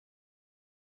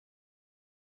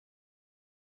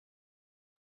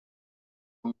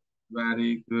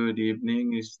Very good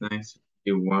evening. It's nice to see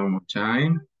you one more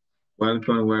time.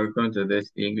 Welcome to this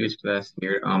English class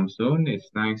here soon. It's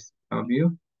nice to have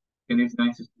you. And it's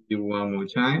nice to see you one more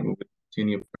time. We'll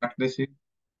continue practicing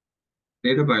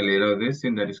little by little this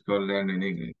thing that is called learning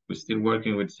English. We're still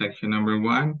working with section number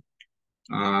 1,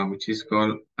 which is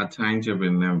called a time to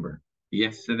remember.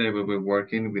 Yesterday we were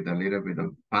working with a little bit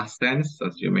of past tense,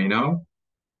 as you may know.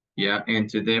 Yeah, and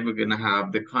today we're gonna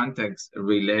have the context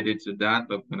related to that,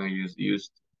 but we're gonna use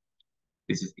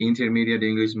this is intermediate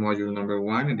English module number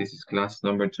 1, and this is class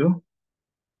number 2.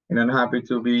 And I'm happy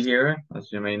to be here.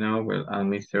 As you may know, well, I'm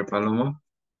Mr. Palomo.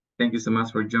 Thank you so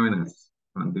much for joining us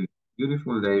on this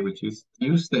beautiful day, which is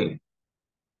Tuesday.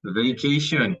 The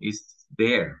vacation is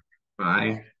there,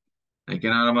 right? I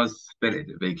can almost spell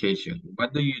it, vacation.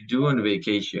 What do you do on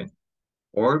vacation?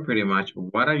 Or pretty much,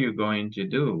 what are you going to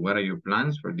do? What are your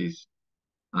plans for this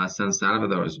San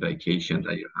Salvador's vacation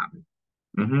that you're having?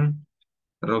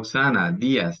 Roxana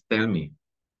Diaz, tell me,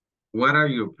 what are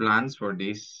your plans for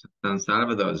this San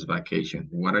Salvador's vacation?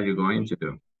 What are you going to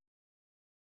do?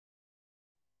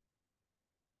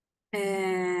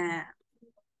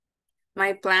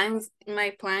 My plans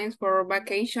for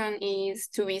vacation is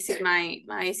to visit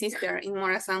my sister in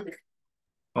Morazan.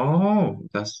 Oh,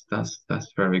 that's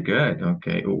very good.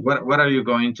 Okay. What are you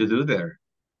going to do there?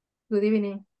 Good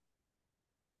evening.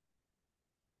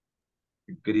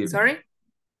 Good evening. Sorry?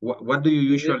 What do you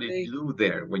usually do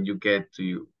there when you get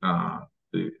to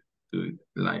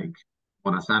like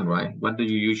Morazan, right? What do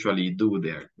you usually do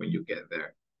there when you get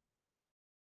there?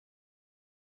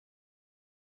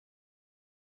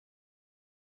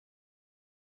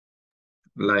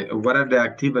 Like, what are the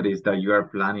activities that you are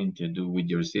planning to do with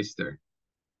your sister?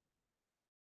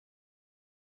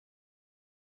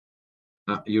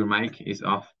 Your mic is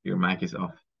off. Your mic is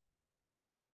off.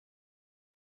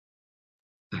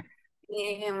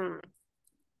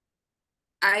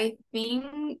 I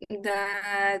think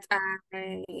that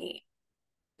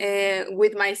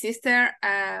with my sister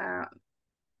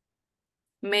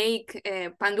make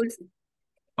pan dulce.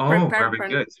 Oh, very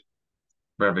good.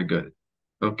 Very good.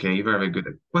 Okay, very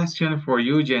good. Question for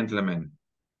you, gentlemen.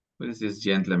 What is this,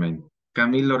 gentleman?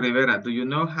 Camilo Rivera, do you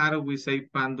know how do we say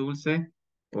pan dulce?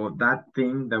 Or that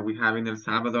thing that we have in El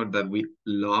Salvador that we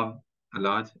love a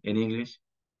lot in English?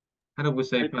 How do we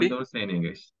say pan dulce in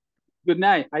English? Good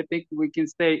night. I think we can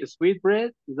say sweet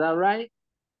bread. Is that right?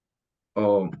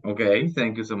 Oh, okay.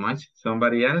 Thank you so much.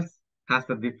 Somebody else has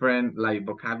a different like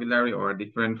vocabulary or a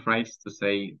different phrase to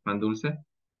say pan dulce?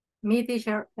 Me,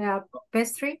 teacher,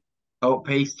 pastry. Oh,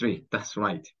 pastry. That's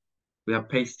right. We have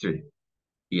pastry.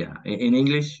 Yeah. In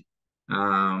English,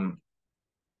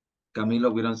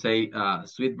 Camilo, we don't say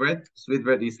sweet bread. Sweet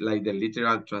bread is like the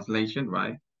literal translation,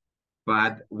 right?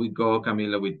 But we go,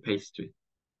 Camilo, with pastry.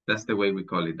 That's the way we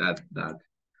call it, that.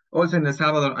 Also in El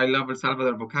Salvador, I love El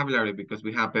Salvador vocabulary because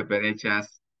we have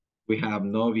peperechas, we have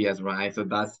novias, right? So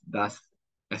that's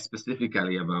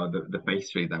specifically about the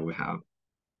pastry that we have.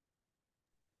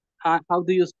 How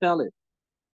do you spell it?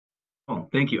 Oh,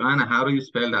 thank you. Anna, how do you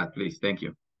spell that, please? Thank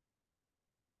you.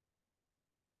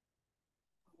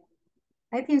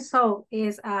 I think so.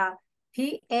 Is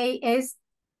P-A-S-T-R-G-J.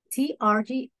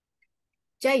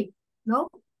 No?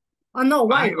 Oh no,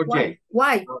 Y or J?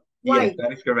 Y. Yes,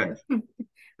 that is correct.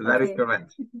 That is Okay.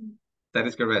 correct. That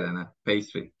is correct, Anna.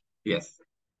 Pastry. Yes.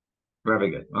 Very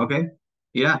good. Okay.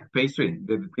 Yeah, pastry.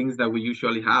 The things that we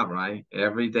usually have, right?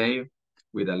 Every day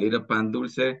with a little pan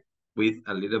dulce with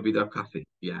a little bit of coffee.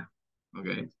 Yeah.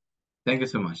 Okay. Thank you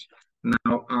so much.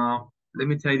 Now, let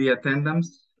me tell the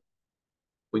attendance.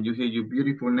 When you hear your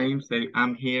beautiful name, say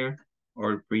I'm here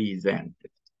or present.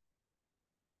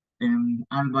 And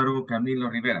Álvaro Camilo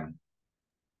Rivera.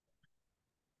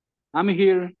 I'm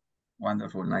here.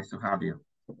 Wonderful. Nice to have you.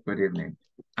 Good evening.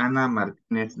 Ana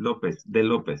Martinez Lopez, de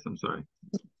Lopez, I'm sorry.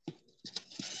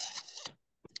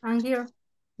 I'm here.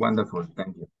 Wonderful.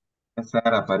 Thank you.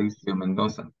 Sara Aparicio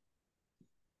Mendoza.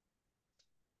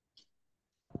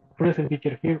 Present,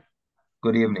 teacher, here.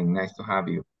 Good evening. Nice to have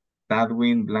you.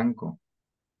 Tadwin Blanco.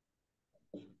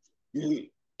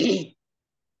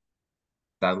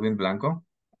 Tadwin Blanco?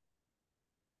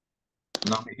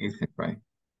 No, he isn't, right?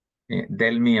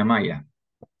 Delmi Amaya.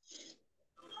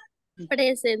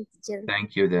 Present, teacher.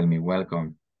 Thank you, Delmi.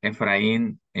 Welcome.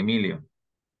 Efraín Emilio.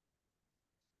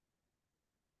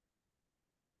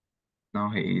 No,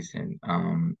 he isn't.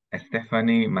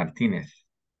 Stephanie Martinez.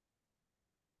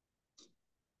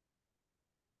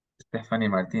 Stephanie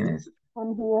Martinez.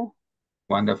 I'm here.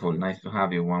 Wonderful. Nice to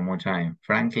have you one more time.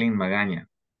 Franklin Magaña.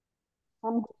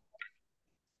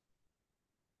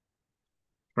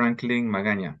 Franklin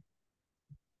Magaña.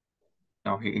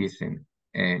 No, he isn't.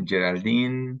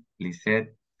 Geraldine,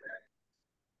 Lisette,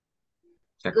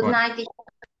 Good Chacon. night, teacher.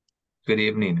 Good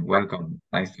evening. Welcome.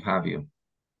 Nice to have you.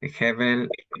 Hebel,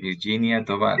 Virginia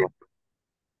Tovar.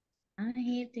 I'm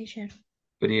here, teacher.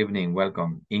 Good evening.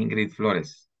 Welcome. Ingrid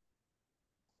Flores.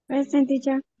 Present,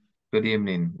 teacher. Good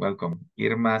evening. Welcome.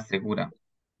 Irma Segura.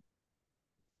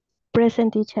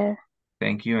 Present, teacher.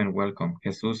 Thank you and welcome.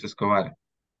 Jesús Escobar.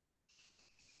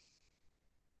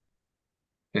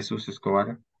 Jesús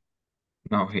Escobar.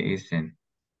 No, he isn't.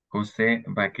 José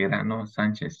Vaquerano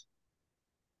Sánchez.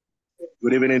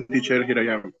 Good evening, teacher. Here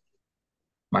I am.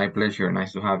 My pleasure.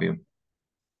 Nice to have you.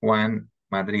 Juan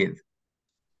Madrid.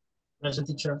 Present,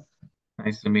 teacher.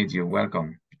 Nice to meet you.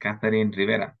 Welcome. Catherine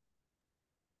Rivera.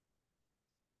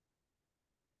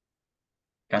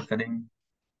 Catherine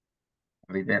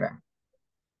Rivera.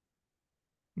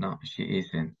 No, she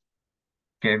isn't.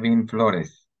 Kevin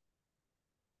Flores.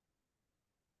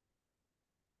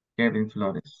 Kevin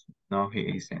Flores. No, he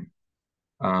isn't.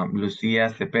 Lucia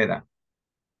Cepeda.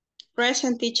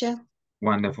 Present, teacher.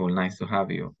 Wonderful. Nice to have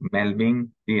you.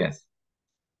 Melvin Diaz.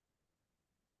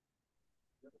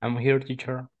 I'm here,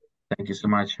 teacher. Thank you so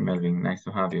much, Melvin. Nice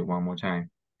to have you one more time.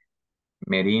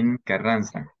 Merin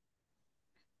Carranza.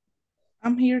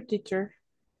 I'm here, teacher.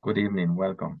 Good evening.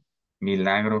 Welcome.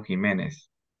 Milagro Jimenez.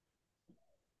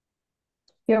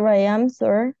 Here I am,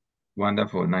 sir.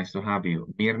 Wonderful. Nice to have you.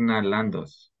 Mirna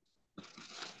Landos.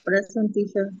 Present,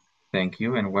 teacher. Thank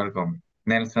you and welcome.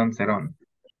 Nelson Cerón.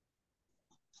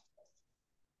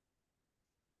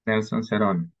 Nelson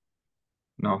Cerón.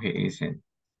 No, he isn't.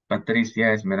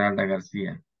 Patricia Esmeralda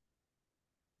Garcia.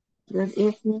 Good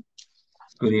evening.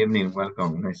 Good evening.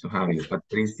 Welcome. Nice to have you.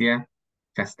 Patricia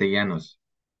Castellanos.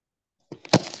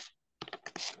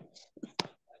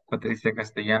 Patricia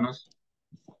Castellanos.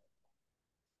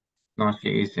 No,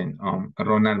 she isn't.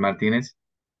 Ronald Martinez.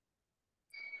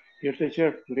 Here,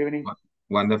 teacher. Good evening.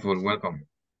 Wonderful. Welcome.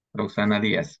 Roxana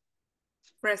Diaz.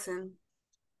 Present.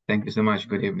 Thank you so much.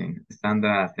 Good evening.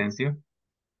 Sandra Asensio.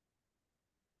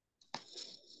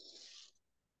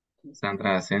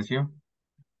 Sandra Asensio.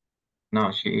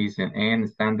 No, she isn't. And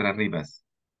Sandra Rivas.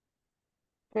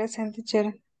 Present,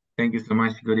 teacher. Thank you so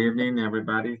much. Good evening,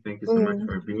 everybody. Thank you so much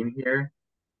for being here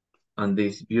on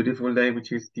this beautiful day,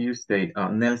 which is Tuesday.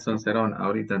 Nelson Cerón.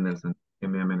 Ahorita, Nelson.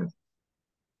 Give me a minute.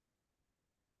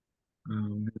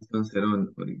 Nelson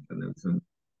Cerón. Ahorita, Nelson.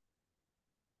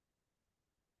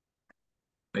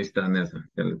 Ahí está, Nelson.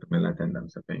 Ya le tomé la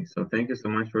attendance. Okay. So thank you so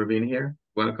much for being here.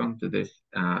 Welcome to this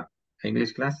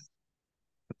English class.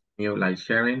 You like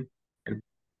sharing a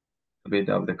bit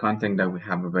of the content that we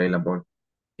have available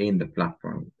in the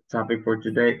platform. The topic for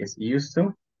today is used to,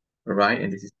 all right?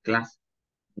 And this is class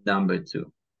number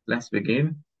 2. Let's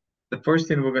begin. The first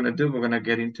thing we're gonna do, we're gonna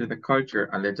get into the culture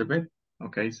a little bit.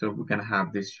 Okay, so we're gonna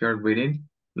have this short reading.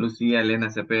 Lucia Elena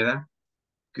Cepeda,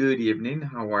 good evening,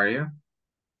 how are you?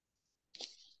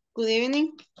 Good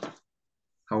evening.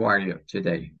 How are you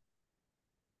today?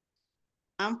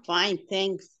 I'm fine,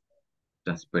 thanks.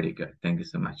 That's pretty good, thank you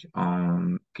so much.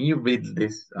 Can you read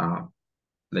this,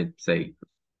 let's say,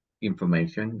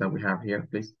 information that we have here,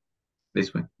 please?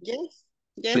 This one. Yes,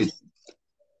 yes. Please.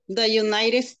 The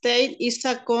United States is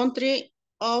a country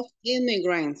of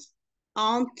immigrants.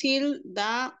 Until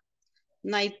the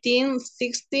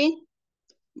 1960s,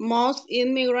 most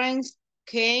immigrants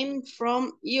came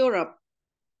from Europe.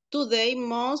 Today,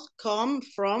 most come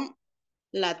from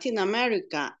Latin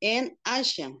America and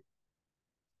Asia.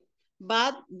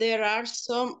 But there are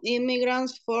some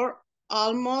immigrants for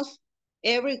almost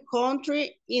every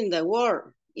country in the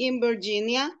world. In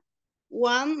Virginia,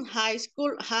 one high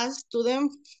school has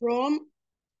students from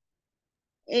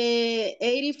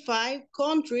 85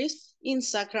 countries. In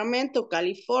Sacramento,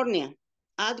 California.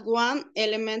 At one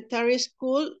elementary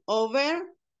school, over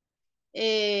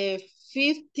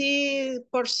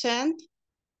 50%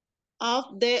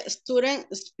 of the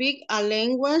students speak a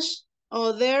language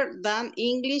other than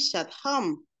English at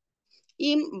home.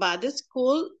 In Bad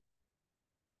School,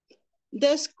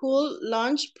 the school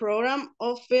lunch program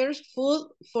offers food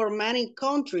for many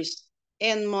countries,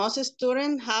 and most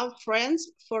students have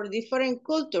friends for different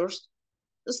cultures.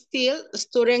 Still,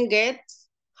 students get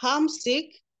homesick,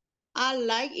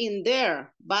 unlike in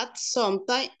there, but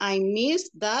sometimes I miss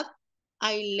that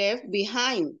I left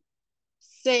behind,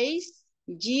 says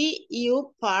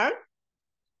G.U. Park,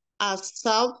 a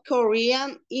South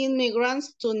Korean immigrant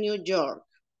to New York.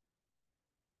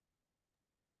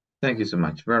 Thank you so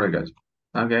much. Very good.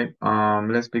 Okay,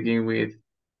 let's begin with,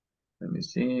 let me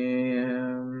see.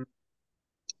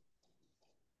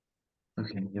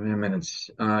 Okay, give me a minute.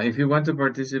 If you want to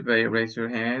participate, raise your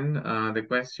hand. The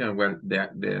question, well,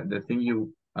 the thing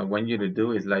you I want you to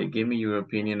do is like, give me your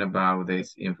opinion about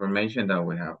this information that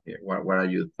we have here. What are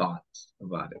your thoughts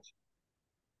about it?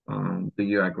 Do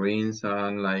you agree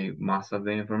on like most of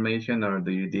the information, or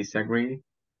do you disagree?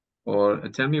 Or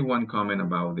tell me one comment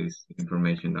about this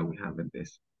information that we have in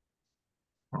this,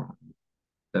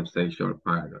 let's say, short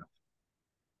paragraph.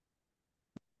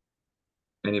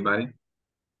 Anybody?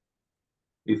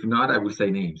 If not, I will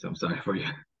say names. I'm sorry for you.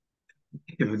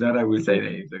 If not, I will say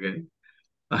names, okay?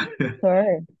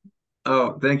 Sure.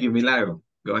 Oh, thank you, Milagro.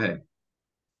 Go ahead.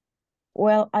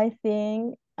 Well, I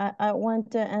think I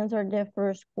want to answer the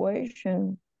first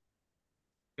question.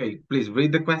 Okay, please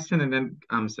read the question and then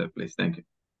answer, please. Thank you.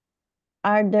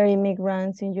 Are there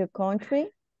immigrants in your country?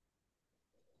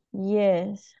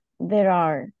 Yes, there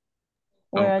are.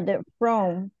 Where are Okay. they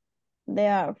from? They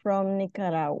are from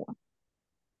Nicaragua.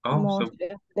 Oh, Most so of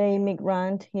the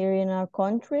immigrants here in our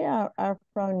country are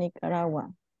from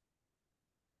Nicaragua.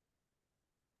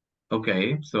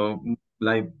 okay, so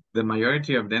like the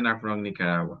majority of them are from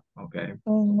Nicaragua. Okay.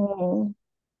 Mhm.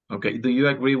 Okay. Do you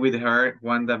agree with her,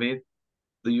 Juan David?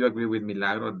 Do you agree with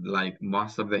Milagro? Like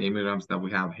most of the immigrants that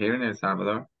we have here in El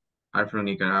Salvador are from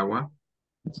Nicaragua?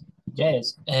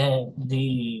 Yes,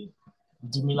 the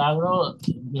milagro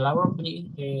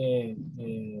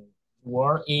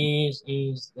word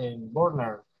is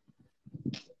border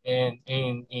in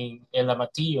El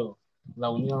Amatillo, La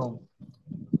Unión.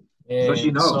 So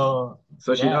she knows. So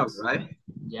So she knows, yes, right?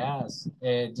 yes.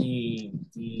 The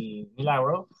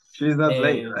milagro. She's not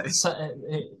late, right?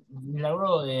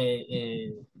 Milagro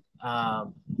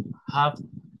have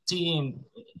team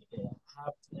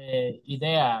have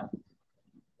idea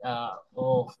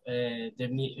of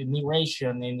the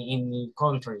migration in the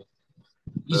country.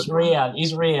 It's That's one. real.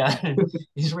 It's real.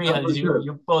 It's That's real. for sure.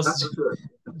 You That's post. for sure.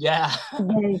 Yeah.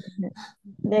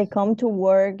 They come to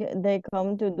work, they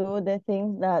come to do the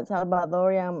things that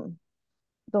Salvadorian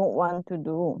don't want to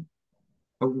do.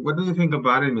 What do you think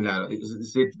about it, Milagro?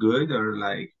 Is it good or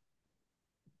like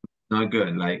not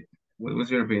good? Like,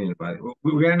 what's your opinion about it?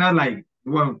 We are not like,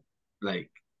 we won't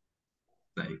like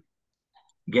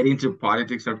get into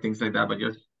politics or things like that, but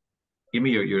just give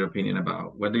me your opinion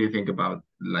about what do you think about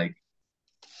like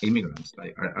immigrants?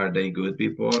 Like, are they good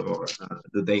people, or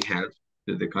do they help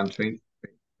to the country?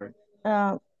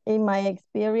 In my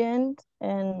experience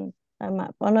and my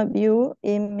point of view,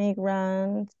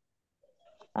 immigrants,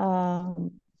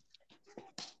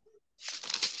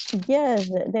 yes,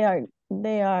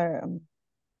 they are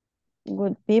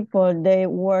good people. They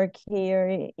work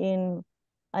here in,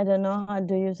 I don't know, how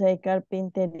do you say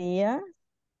carpinteria?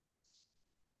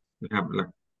 We have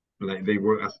like they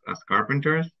work as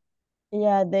carpenters.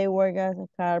 Yeah, they work as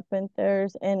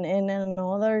carpenters and in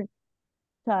another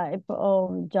type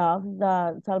of jobs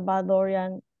that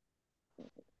Salvadorian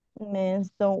men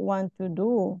don't want to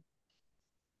do.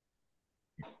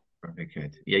 Very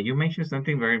good. Yeah, you mentioned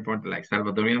something very important, like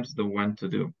Salvadorians don't want to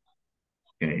do.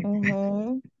 Okay.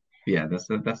 Yeah, that's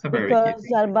a very key Because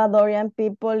thing. Salvadorian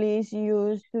people is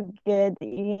used to get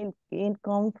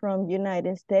income from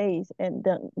United States and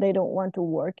they don't want to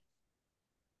work.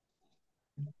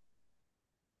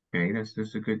 Okay,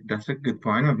 that's a good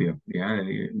point of view. Yeah,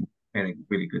 you had a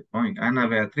really good point. Ana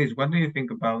Beatriz, what do you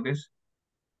think about this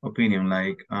opinion?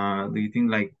 Like, do you think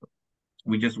like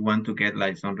we just want to get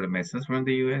like some remessas from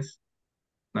the US?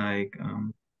 Like,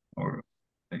 or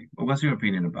like, what's your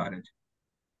opinion about it?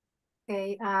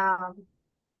 Okay,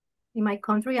 in my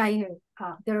country,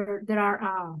 there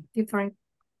are different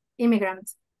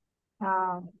immigrants.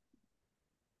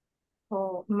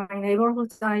 For my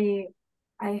neighborhoods, I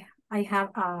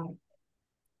have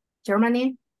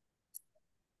Germany,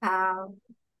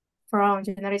 from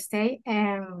United States,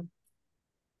 and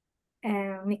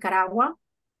Nicaragua.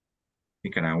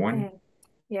 Nicaraguan?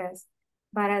 Yes,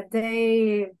 but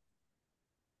they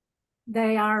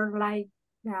are like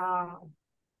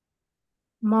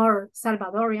more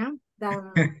Salvadorian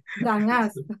than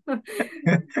us.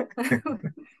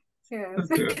 Yes.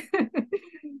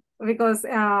 Because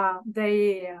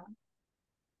they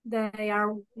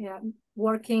are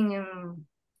working in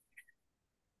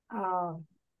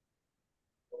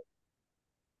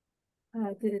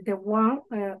the one,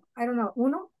 I don't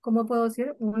know, ¿cómo puedo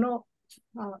decir?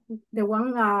 The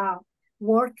one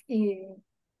work in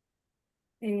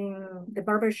the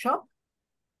barber shop,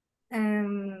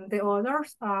 and the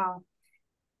others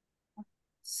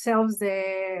sells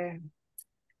the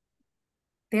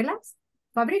telas,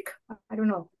 fabric, I don't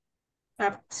know.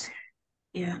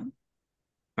 Yeah.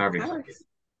 Fabrics.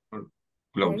 Or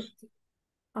clothes.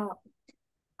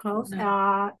 Clothes.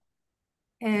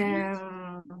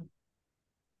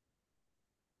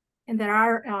 And there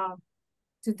are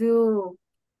to do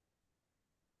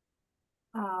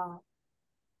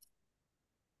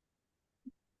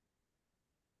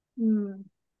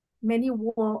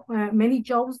many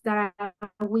jobs that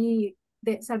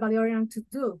the Salvadorian to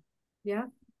do. Yeah,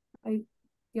 you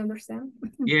understand?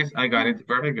 Yes, I got it.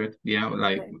 Very good. Yeah,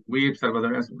 like Okay. we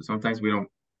Salvadorians, sometimes we don't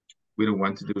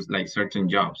want to do like certain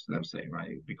jobs, let's say,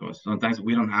 right? Because sometimes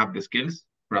we don't have the skills,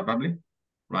 probably,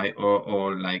 right?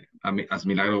 Or like, I mean, as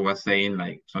Milagro was saying,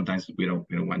 like sometimes we don't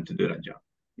want to do that job.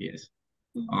 Yes.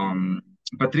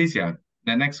 Patricia,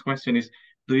 the next question is,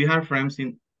 do you have friends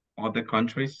in other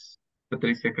countries?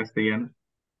 Patricia Castellano.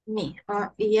 Me.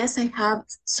 Yes, I have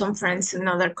some friends in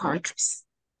other countries.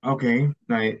 Okay,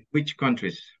 like which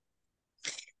countries?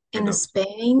 In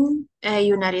Spain,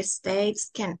 United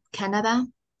States, Canada,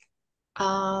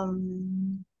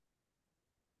 and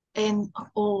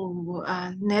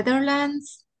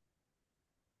Netherlands,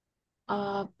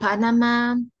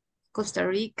 Panama, Costa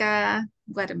Rica,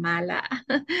 Guatemala,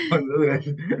 Honduras.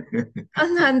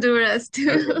 and Honduras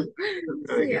too.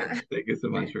 Very Yeah. good. Thank you so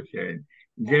much for sharing.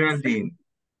 Geraldine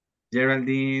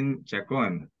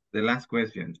Chacon, the last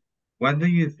question. What do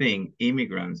you think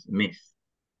immigrants miss?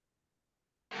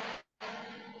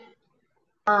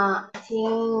 I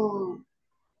think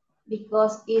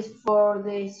because it's for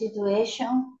the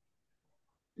situation,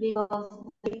 because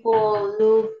people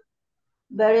look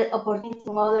better opportunities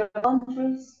in other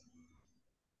countries,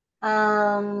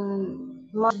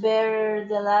 much better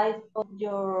the life of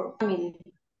your family.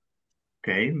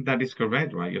 Okay, that is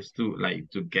correct, right? Just to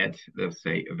get, let's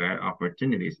say, better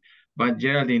opportunities. But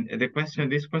Geraldine,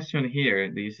 this question here,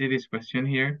 do you see this question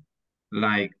here?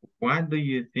 Like, what do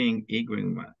you think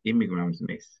immigrants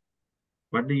miss?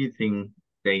 What do you think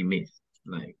they miss?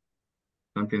 Like,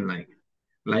 something like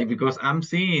because I'm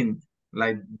seeing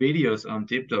like videos on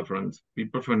TikTok from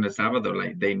people from El Salvador,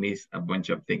 like they miss a bunch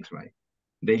of things, right?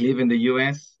 They live in the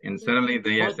US and suddenly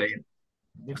they are saying,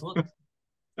 The food.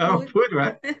 oh, food,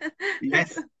 right?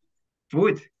 Yes,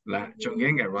 food, like Mhm.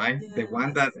 chongenga, right? The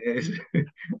one that Yes. is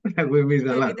that we miss a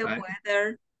Maybe lot, the right?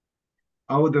 weather.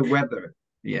 Oh, the weather.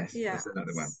 Yes, Yeah. that's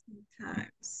another one.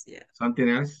 Sometimes, yeah. Something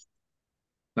else?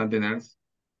 Something else?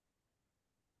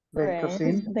 The Friends,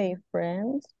 cuisine. they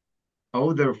friends.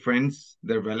 Oh, their friends,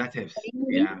 their relatives.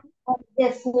 Yeah.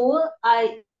 The food,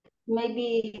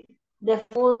 maybe the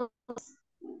food.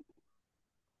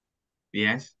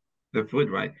 Yes, the food,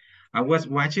 right? I was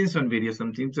watching some videos,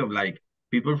 some things of like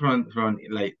people from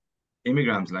like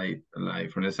immigrants, like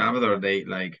from El Salvador. They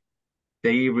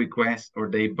request or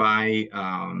they buy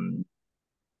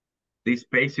this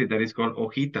pastry that is called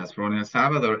hojitas from El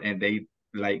Salvador, and they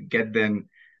like get them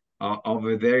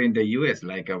over there in the U.S.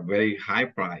 like a very high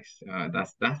price.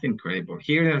 That's incredible.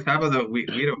 Here in El Salvador, we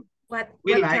don't What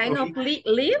like kind of hojitas.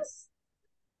 leaves?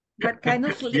 What kind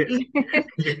of Yes,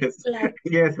 yes, like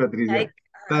yes, Patricia. like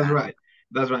That's right.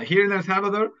 That's right. Here in El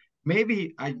Salvador,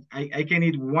 maybe I can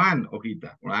eat one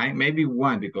hojita, right? Maybe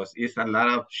one because it's a lot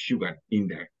of sugar in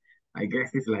there. I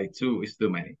guess it's like two, it's too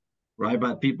many, right?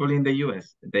 But people in the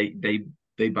US,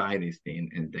 they buy this thing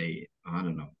and I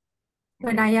don't know.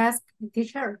 When I ask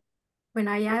teacher, when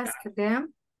I ask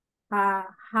them,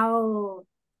 how,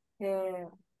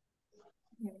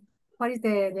 what is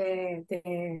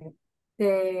the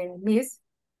miss,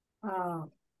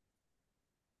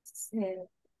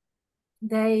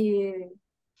 they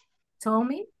told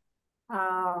me,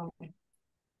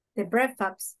 the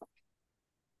breakfast.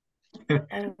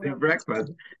 The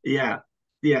breakfast. Yeah,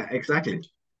 yeah, exactly.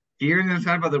 Here in El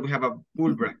Salvador, we have a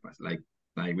full breakfast. Like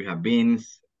we have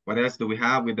beans. What else do we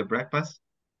have with the breakfast?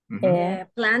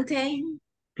 plantain,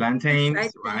 Plantains,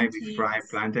 fried right? We fry plantains,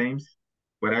 plantains.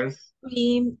 What else?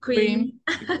 cream, Cream,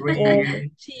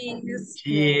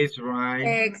 cheese, right?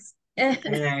 eggs,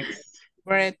 Eggs,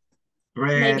 Bread.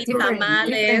 bread, maybe Different.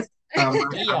 tamales. I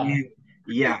Yeah. mean,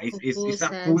 yeah, it's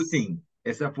a full thing.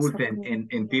 It's a full thing.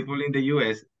 And people in the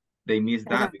US, they miss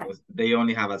that because they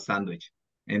only have a sandwich.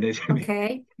 And they tell me,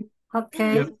 Okay,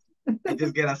 okay. I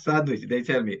just get a sandwich. They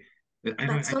tell me, But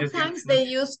I just get a sometimes they sandwich.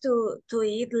 used to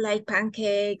eat like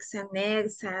pancakes and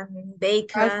eggs and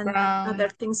bacon, other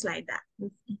things like that.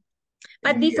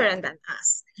 But Yeah, different than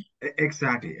us.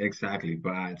 exactly.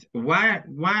 But why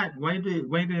do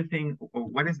you think, or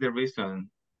what is the reason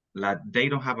that they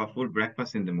don't have a full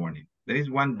breakfast in the morning? There is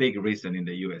one big reason in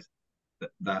the US.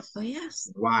 That's Oh,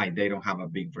 yes. why they don't have a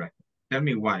big breakfast. Tell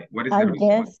me why. What is I the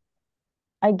reason?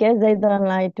 I guess they don't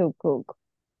like to cook.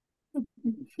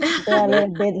 They're a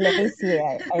little bit lazy,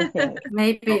 I think.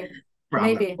 Maybe,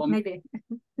 Probably.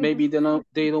 Maybe they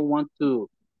don't want to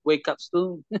wake up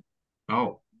soon.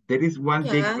 Oh, there is one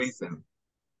big Yes. reason.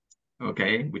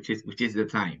 Okay, which is the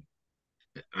time.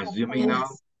 As you may know,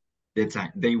 the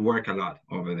time. They work a lot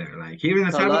over there. Like here in El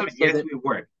A Salvador, lot, so yes, they, we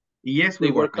work. Yes, we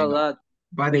they work. work I a know. lot.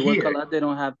 But They work a here, lot. They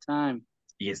don't have time.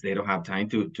 yes, they don't have time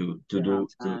to They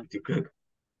don't have time. cook.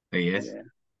 Yes. Yeah.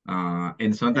 And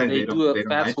And sometimes they do a they don't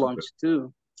fast like to cook. lunch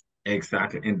too.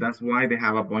 Exactly. And that's why they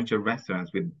have a bunch of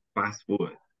restaurants with fast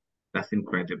food. That's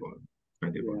incredible.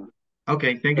 Incredible. Yeah.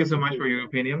 Okay, thank you so much for your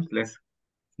opinions. Let's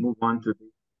move on to the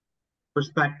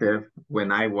perspective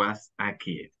when I was a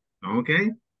kid.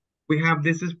 Okay? We have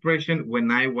this expression when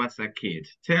I was a kid.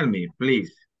 Tell me,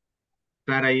 please,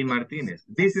 Saraí Martinez,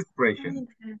 this expression,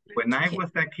 when I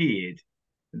was a kid,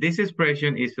 this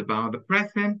expression is about the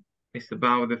present, it's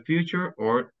about the future,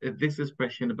 or is this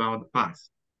expression about the past?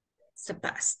 It's the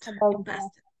past. About The past.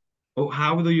 Oh,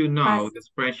 how do you know Past. the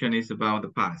expression is about the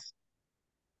past?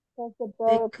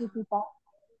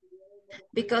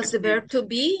 Because the verb to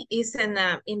be is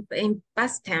in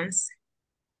past tense.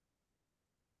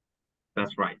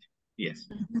 That's right. Yes.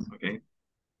 Okay.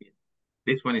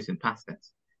 This one is in past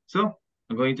tense. So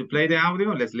I'm going to play the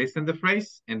audio. Let's listen the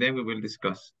phrase, and then we will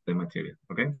discuss the material.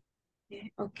 Okay.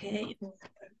 Okay.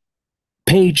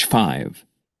 Page 5,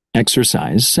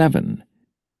 Exercise 7,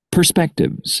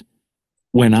 Perspectives.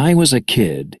 When I was a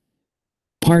kid.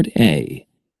 Part A.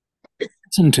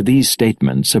 Listen to these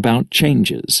statements about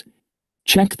changes.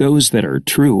 Check those that are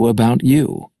true about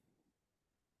you.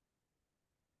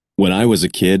 When I was a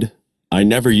kid, I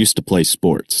never used to play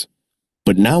sports,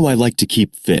 but now I like to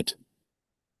keep fit.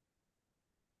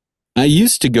 I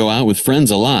used to go out with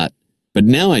friends a lot, but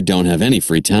now I don't have any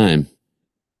free time.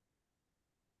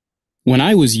 When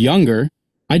I was younger,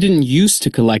 I didn't used to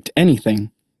collect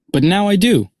anything, but now I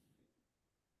do.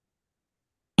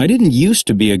 I didn't used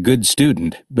to be a good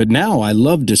student, but now I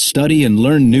love to study and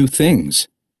learn new things.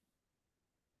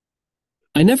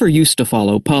 I never used to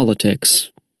follow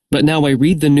politics, but now I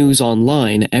read the news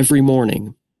online every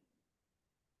morning.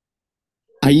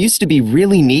 I used to be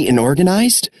really neat and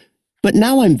organized, but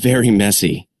now I'm very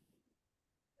messy.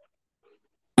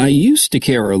 I used to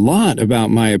care a lot about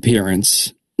my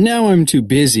appearance. Now I'm too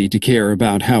busy to care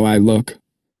about how I look.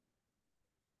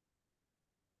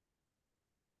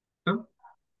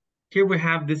 Here we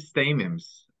have these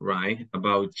statements, right,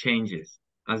 about changes.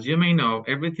 As you may know,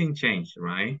 everything changed,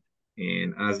 right?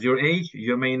 And as your age,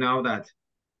 you may know that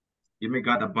you may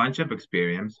got a bunch of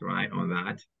experience, right, on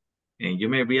that. And you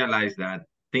may realize that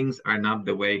things are not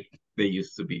the way they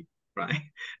used to be, right?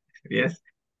 Yes.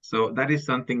 So that is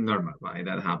something normal, right?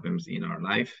 That happens in our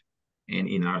life and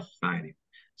in our society.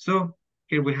 So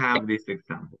here we have this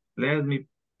example. Let me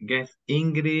guess,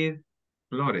 Ingrid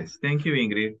Flores. Thank you,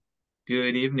 Ingrid.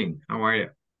 Good evening. How are you?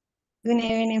 Good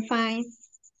evening, fine.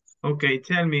 Okay,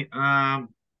 tell me, can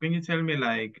you tell me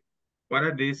like, what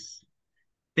are these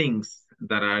things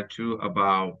that are true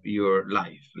about your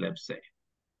life, let's say?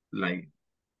 Like,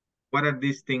 what are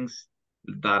these things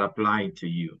that apply to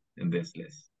you in this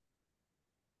list?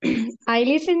 I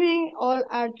listening all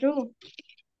are true.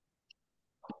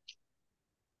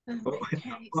 Oh,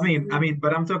 I mean,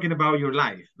 but I'm talking about your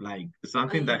life, like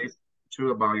something that is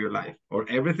true about your life, or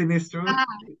everything is true?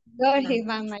 Good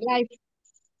about my life.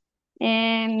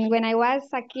 And when I was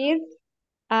a kid,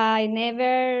 I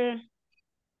never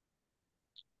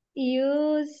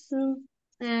used to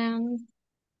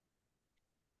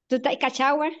take a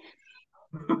shower.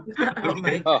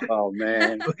 Okay. Oh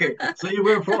man. Okay, so you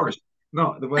were forced.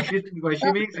 No, what she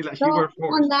means is like she was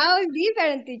forced. Now it's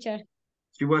different, teacher.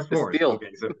 She was forced. Still.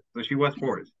 Okay, so she was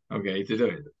forced. Okay, to do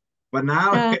it. But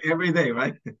now every day,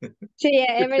 right? Yeah,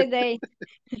 every day.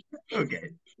 Okay,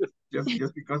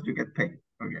 just because you get paid.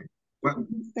 Okay. Well,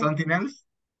 something else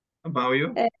about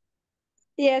you?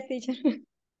 Yes, teacher.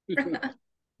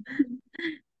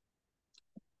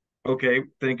 Okay,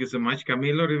 thank you so much,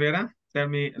 Camilo Rivera. Tell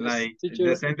me, like, teacher.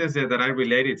 the sentences that are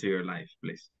related to your life,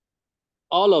 please.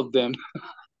 All of them.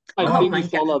 I think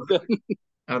it's all of them.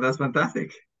 Oh, that's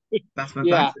fantastic. That's fantastic.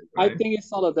 Yeah, right? I think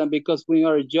it's all of them because when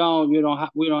you're young,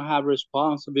 we don't have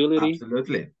responsibility.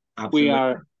 Absolutely.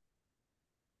 Absolutely.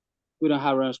 We don't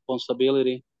have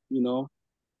responsibility, you know.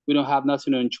 We don't have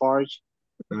nothing in charge.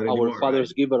 Not Our anymore, fathers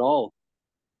right? give it all.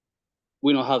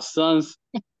 We don't have sons.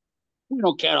 We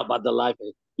don't care about the life,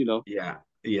 you know. Yeah,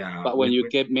 yeah. But when you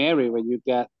get married, when you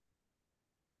get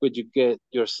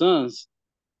your sons,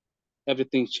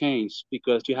 everything changed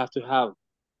because you have to have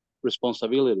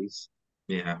responsibilities.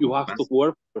 Yeah. You have to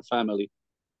work for family.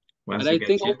 Once And you I get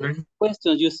think all children, the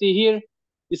questions you see here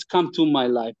is come to my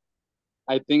life.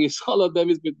 I think it's all of them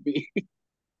is with me.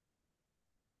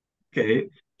 okay.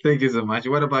 Thank you so much.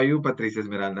 What about you, Patricia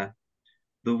Esmeralda?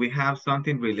 Do we have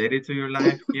something related to your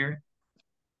life here?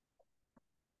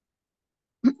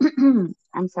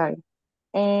 I'm sorry.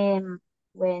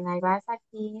 When I was a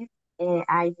kid,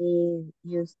 I did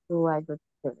used to a good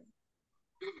student.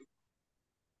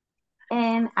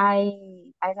 And I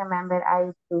remember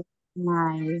I took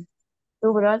my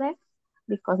two brothers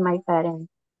because my parents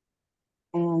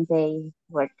and they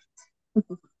worked.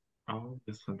 Oh,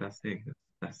 that's fantastic.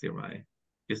 That's it, right?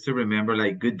 Just to remember,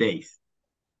 like, good days.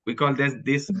 We call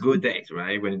this good days,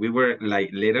 right? When we were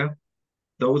like little,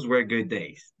 those were good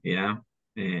days, yeah.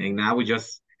 And now we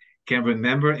just can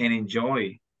remember and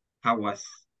enjoy how was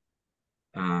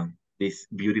this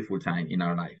beautiful time in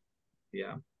our life.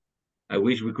 Yeah. I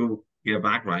wish we could get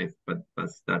back, right? But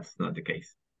that's not the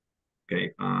case.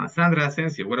 Okay. Sandra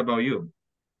Asensio, what about you?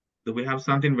 Do we have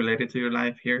something related to your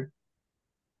life here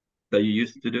that you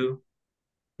used to do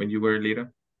when you were little?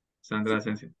 Sandra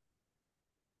Asensio.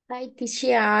 Hi,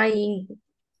 teacher. I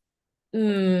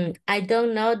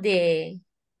don't know the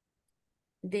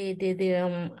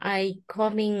I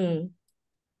coming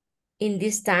in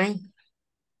this time.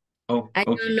 Oh, I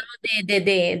don't okay. know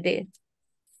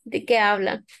de qué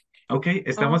hablan. Okay,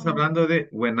 estamos Oh, hablando de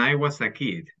when I was a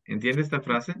kid. ¿Entiendes esta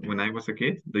frase? When I was a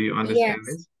kid. Do you understand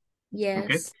yes, this?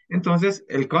 Okay. yes. Entonces,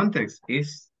 el context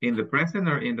is in the present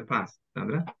or in the past,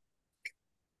 Sandra?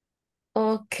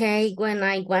 Okay, when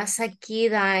I was a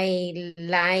kid, I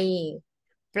like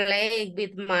play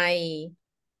with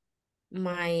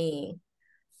my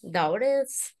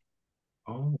daughters.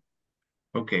 Oh,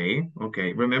 okay,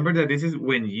 okay. Remember that this is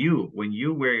when you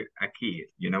were a kid.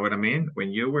 You know what I mean? When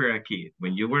you were a kid,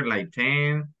 when you were like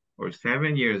 10 or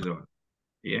 7 years old.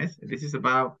 Yes, this is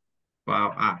about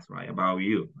us, right? About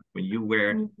you when you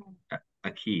were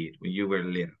a kid, when you were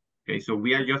little. Okay, so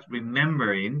we are just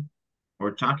remembering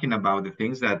or talking about the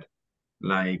things that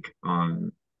like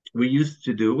we used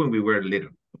to do when we were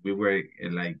little. We were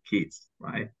like kids,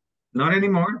 right? Not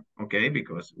anymore, okay,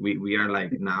 because we are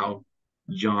like now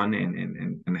young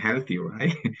and healthy,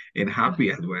 right? And happy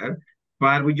as well.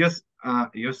 But we just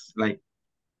like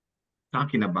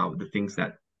talking about the things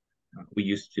that we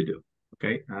used to do.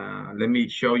 Okay, let me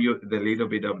show you the little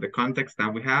bit of the context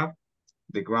that we have,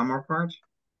 the grammar part,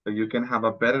 so you can have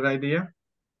a better idea.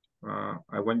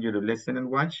 I want you to listen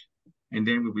and watch, and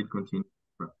then we will continue.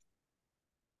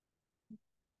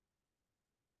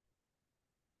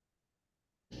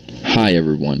 Hi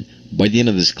everyone. By the end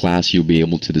of this class, you'll be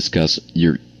able to discuss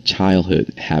your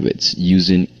childhood habits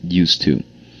using used to.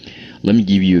 Let me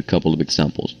give you a couple of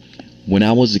examples. When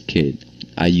I was a kid,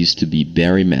 I used to be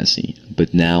very messy,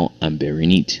 but now I'm very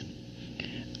neat.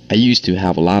 I used to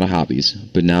have a lot of hobbies,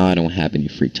 but now I don't have any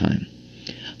free time.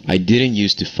 I didn't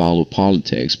used to follow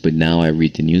politics, but now I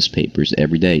read the newspapers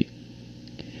every day.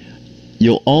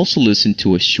 You'll also listen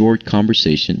to a short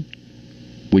conversation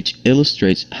which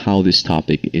illustrates how this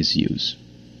topic is used.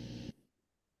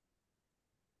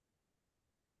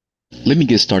 Let me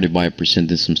get started by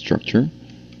presenting some structure.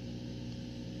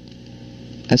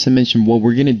 As I mentioned, what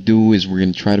we're going to do is we're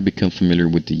going to try to become familiar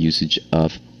with the usage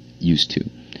of used to.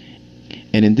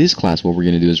 And in this class, what we're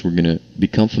going to do is we're going to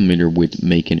become familiar with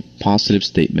making positive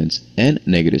statements and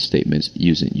negative statements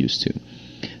using used to.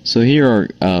 So here are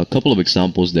a couple of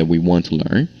examples that we want to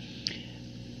learn.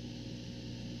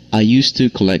 I used to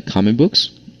collect comic books.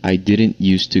 I didn't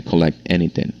used to collect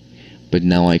anything, but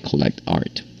now I collect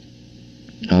art.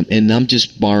 And I'm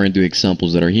just borrowing the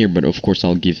examples that are here, but of course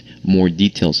I'll give more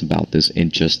details about this in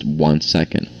just 1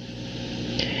 second.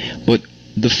 But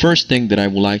the first thing that I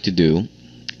would like to do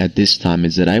at this time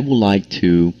is that I would like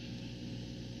to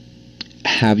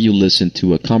have you listen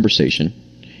to a conversation,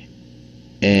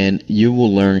 and you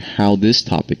will learn how this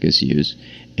topic is used.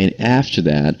 And after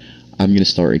that, I'm going to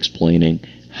start explaining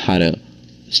how to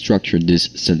structure these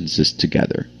sentences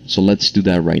together. So let's do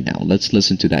that right now. Let's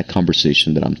listen to that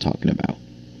conversation that I'm talking about.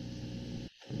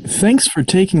 Thanks for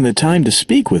taking the time to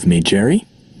speak with me, Jerry.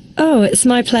 Oh, it's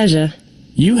my pleasure.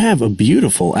 You have a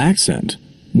beautiful accent.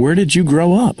 Where did you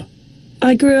grow up?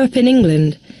 I grew up in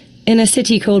England, in a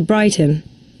city called Brighton.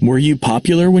 Were you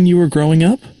popular when you were growing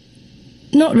up?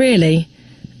 Not really.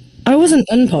 I wasn't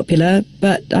unpopular,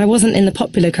 but I wasn't in the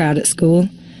popular crowd at school.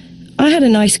 I had a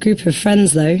nice group of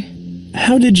friends, though.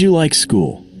 How did you like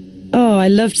school? Oh, I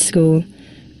loved school.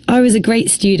 I was a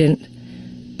great student.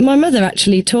 My mother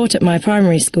actually taught at my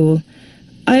primary school.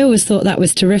 I always thought that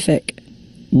was terrific.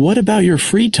 What about your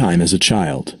free time as a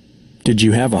child? Did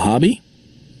you have a hobby?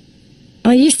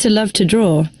 I used to love to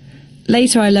draw.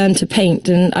 Later I learned to paint,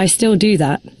 and I still do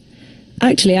that.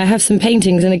 Actually, I have some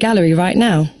paintings in a gallery right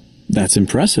now. That's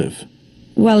impressive.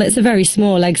 Well, it's a very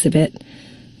small exhibit,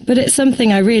 but it's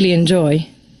something I really enjoy.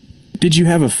 Did you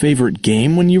have a favorite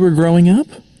game when you were growing up?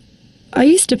 I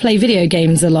used to play video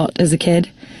games a lot as a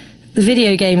kid. The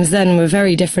video games then were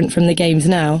very different from the games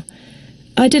now.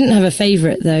 I didn't have a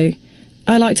favorite, though.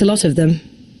 I liked a lot of them.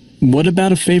 What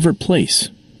about a favorite place?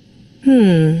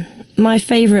 My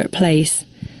favorite place.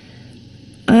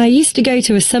 I used to go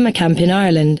to a summer camp in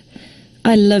Ireland.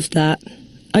 I loved that.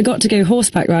 I got to go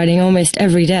horseback riding almost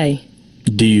every day.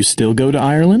 Do you still go to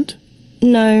Ireland?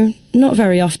 No, not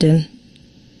very often.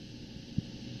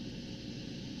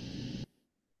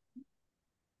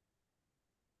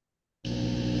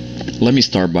 Let me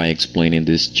start by explaining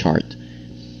this chart.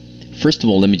 First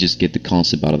of all, let me just get the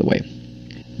concept out of the way.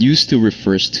 Used to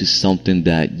refers to something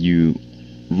that you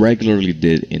regularly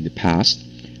did in the past,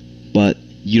 but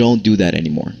you don't do that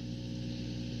anymore.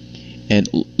 And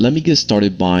let me get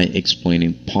started by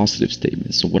explaining positive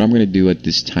statements. So what I'm going to do at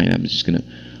this time, I'm just going to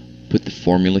put the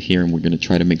formula here, and we're going to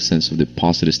try to make sense of the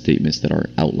positive statements that are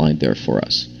outlined there for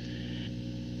us.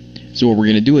 So what we're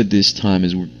going to do at this time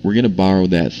is we're going to borrow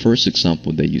that first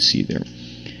example that you see there.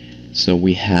 So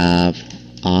we have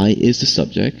I is the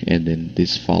subject, and then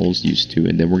this follows used to,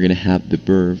 and then we're going to have the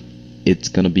verb. It's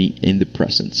going to be in the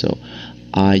present. So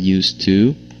I used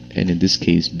to, and in this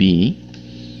case be.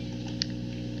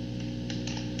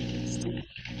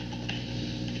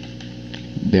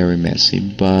 Very messy,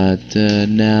 but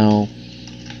now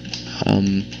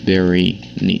very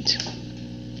neat.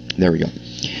 There we go.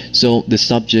 So the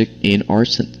subject in our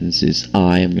sentence is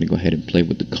I. I'm going to go ahead and play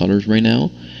with the colors right now.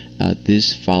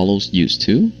 This follows used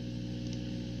to.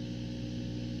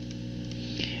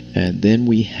 And then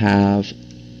we have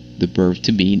the verb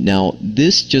to be. Now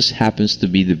this just happens to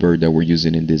be the verb that we're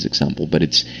using in this example, but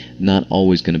it's not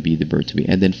always going to be the verb to be.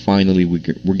 And then finally we're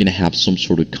going to have some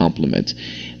sort of complement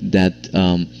that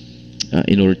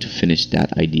in order to finish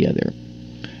that idea there.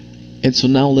 And so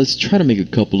now let's try to make a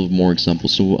couple of more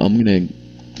examples. So I'm going to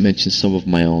mention some of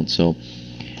my own. So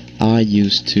I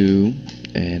used to,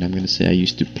 and I'm going to say I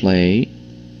used to play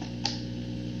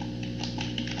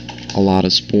a lot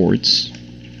of sports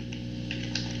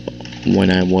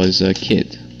when I was a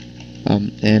kid.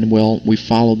 And well, we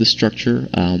follow the structure.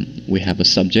 We have a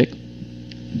subject,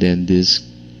 then this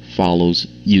follows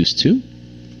used to,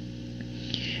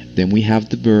 then we have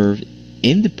the verb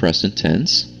in the present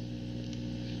tense,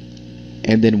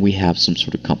 and then we have some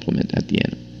sort of complement at the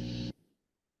end.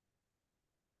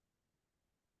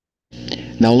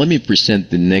 Now let me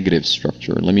present the negative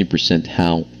structure. Let me present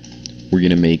how we're going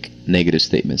to make negative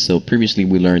statements. So previously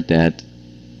we learned that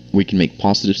we can make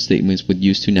positive statements with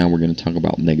used to. Now we're going to talk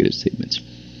about negative statements.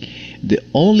 The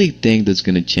only thing that's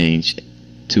going to change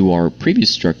to our previous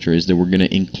structure is that we're going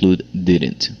to include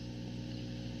didn't.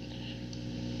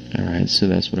 Alright, so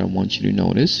that's what I want you to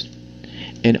notice.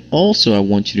 And also I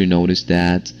want you to notice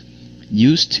that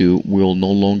used to will no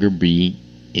longer be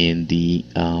in the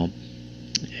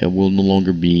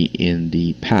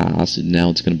past. Now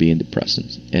it's going to be in the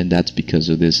present, and that's because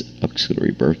of this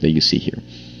auxiliary verb that you see here.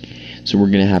 So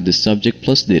we're going to have the subject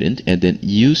plus didn't, and then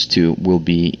used to will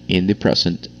be in the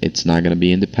present. It's not going to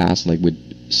be in the past like we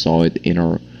saw it in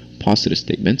our positive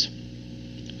statements.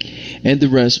 And the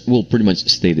rest will pretty much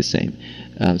stay the same.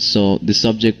 So the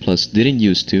subject plus didn't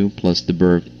used to plus the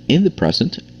verb in the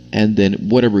present, and then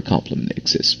whatever complement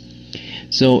exists.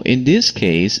 So in this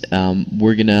case, I'm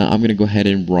gonna go ahead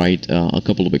and write a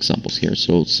couple of examples here.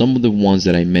 So some of the ones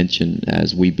that I mentioned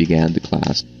as we began the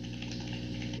class.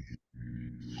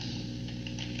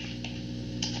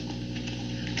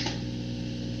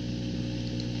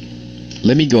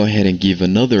 Let me go ahead and give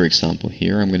another example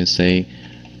here. I'm gonna say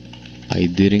I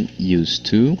didn't used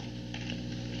to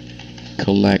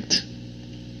collect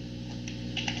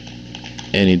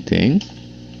anything,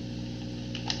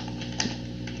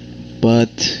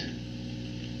 but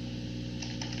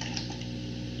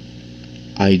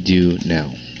I do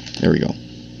now. There we go.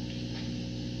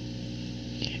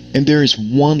 And there is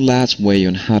one last way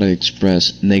on how to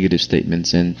express negative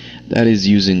statements, and that is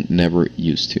using never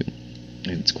used to.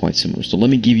 And it's quite similar. So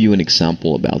let me give you an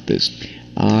example about this.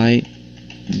 I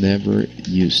never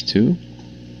used to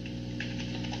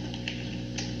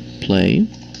play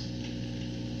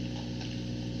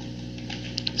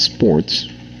sports,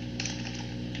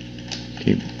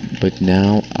 okay, but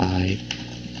now I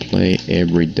play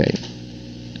every day.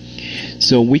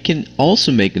 So we can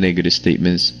also make negative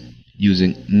statements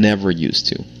using never used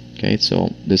to. Okay,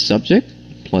 so the subject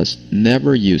plus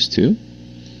never used to,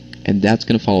 and that's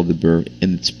going to follow the verb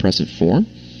in its present form,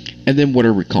 and then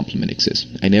whatever complement exists.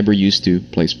 I never used to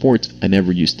play sports. I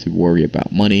never used to worry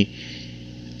about money.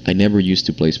 I never used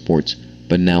to play sports,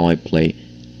 but now I play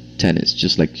tennis,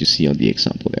 just like you see on the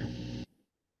example there.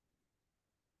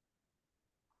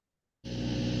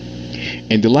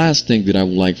 And the last thing that I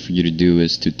would like for you to do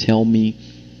is to tell me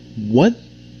what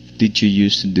did you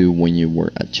used to do when you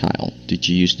were a child? Did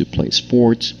you used to play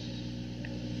sports?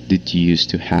 Did you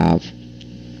used to have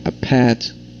a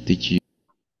pet? Did you?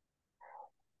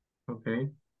 Okay.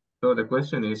 So the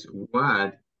question is,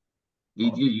 what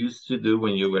did you used to do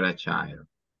when you were a child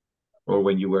or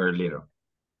when you were little?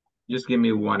 Just give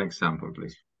me one example,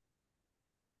 please.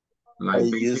 I Like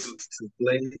basically, used to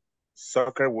play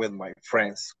soccer with my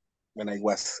friends when I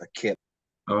was a kid.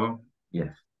 oh,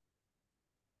 yes.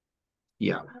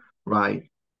 Yeah, right.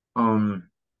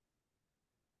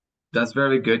 That's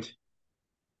very good.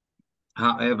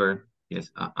 However,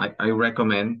 yes, I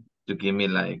recommend to give me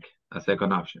like a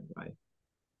second option, right?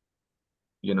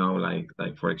 You know, like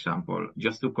for example,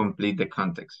 just to complete the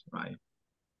context, right?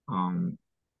 Um,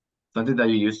 Something that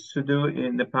you used to do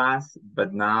in the past,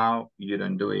 but now you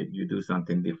don't do it. You do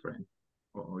something different,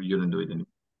 or you don't do it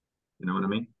anymore. You know what I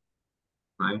mean?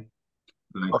 Right?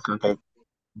 Like something,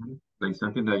 Okay. like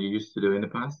something that you used to do in the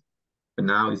past, but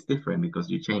now it's different because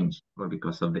you changed, or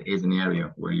because of the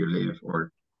scenario where you live,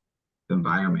 or the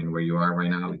environment where you are right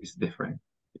now is different.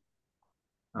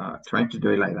 Trying to do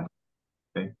it like that.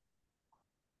 Okay.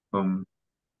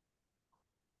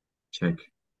 Check.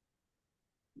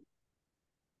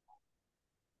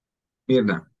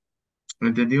 Mirna,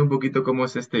 entendí un poquito cómo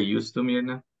es este used to,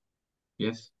 Mirna.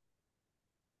 Yes.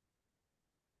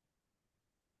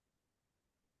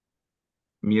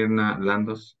 Mirna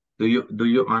Landos, do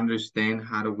you understand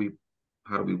how do we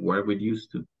work with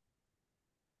used to?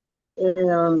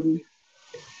 El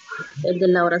de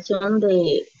la oración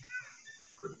de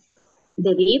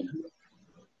did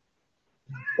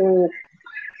o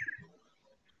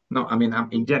No, I mean,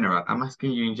 in general, I'm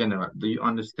asking you in general, do you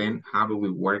understand how do we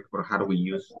work or how do we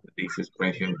use this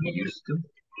expression we used to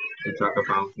talk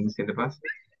about things in the past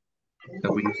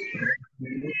that we used to?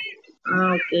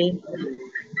 ok.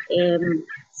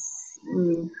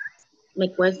 Mm, Me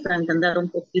cuesta entender un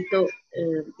poquito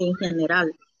en general.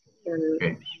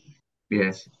 Okay.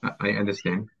 Yes, I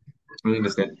understand. I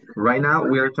understand. Right now,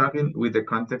 we are talking with the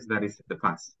context that is the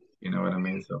past. You know what I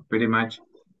mean? So pretty much,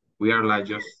 we are like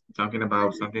just talking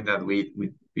about something that we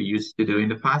used to do in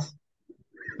the past,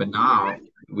 but now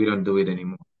we don't do it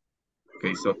anymore.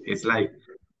 Okay, so it's like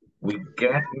we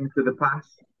get into the past,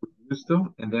 we used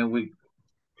to, and then we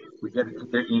get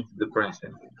into the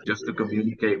present just to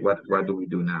communicate what do we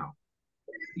do now.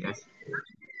 Yes,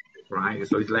 right.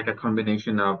 So it's like a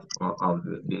combination of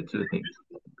the two things.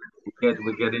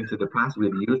 We get into the past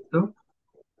with used to,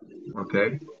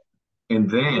 okay, and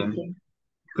then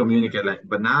communicate like,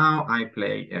 but now I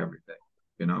play every day,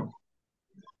 you know,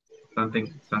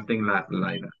 something like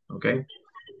that, okay.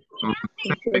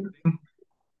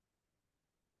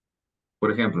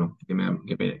 Por ejemplo, give me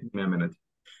a minute.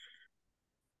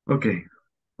 Okay.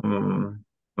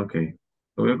 Okay.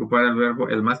 Voy a ocupar el verbo,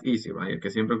 el más easy, right? El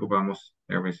que siempre ocupamos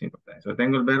every single day. So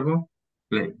tengo el verbo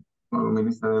play. Pongo mi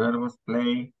lista de verbos,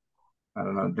 play, I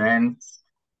don't know, dance,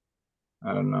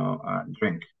 I don't know,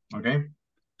 drink, okay?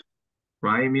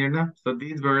 Right, Mirna? So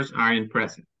these verbs are in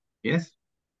present, yes?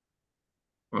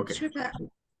 Okay. Sure,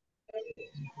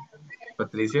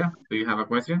 Patricia, do you have a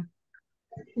question?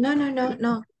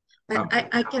 no. But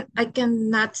I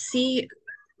cannot see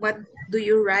what do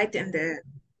you write in the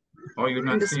you're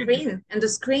not seeing screen. In the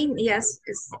screen, yes.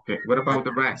 Okay. What about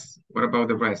the rest? What about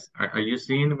the rest? Are you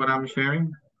seeing what I'm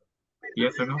sharing?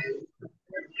 Yes or no?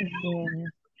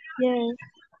 Yes.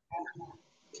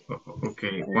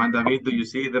 Okay. Juan David, do you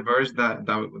see the verse that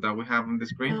we have on the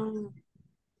screen?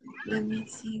 Let me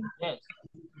see. Yes.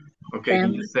 Okay,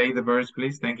 can you say the verse,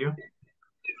 please? Thank you.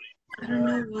 I don't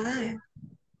know why.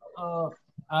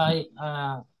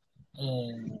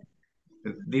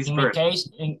 This in verse. my case,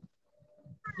 in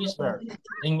this verse,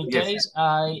 in my Yes. case,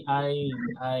 I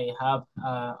have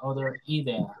other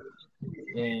idea.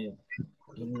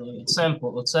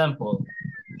 Example.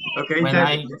 Okay. When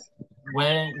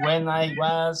I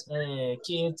was a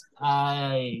kid,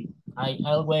 I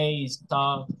always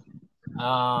thought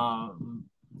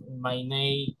my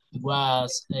name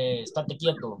was Estate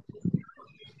Quieto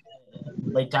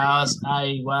because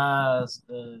I was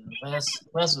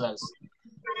restless.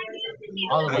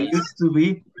 Always.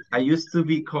 I used to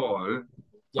be called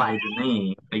by the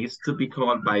name. I used to be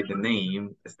called by the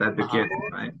name Estate Quieto,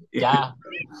 right? Yeah.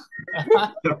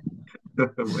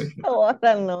 What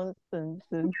a nonsense.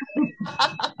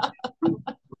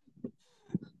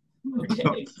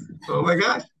 Okay. Oh my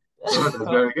gosh. Oh, that's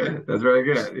very good. That's very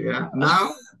good. Yeah.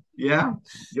 Now, yeah.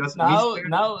 Just now,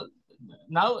 Mr.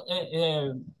 now,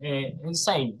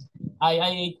 insane.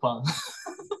 I equal.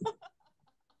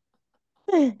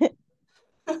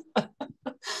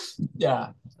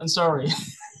 Yeah, I'm sorry.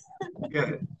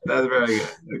 Good. That's very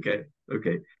good.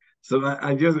 Okay. So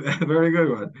I just, very good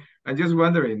one. I'm just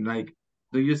wondering, like,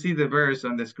 do you see the verbs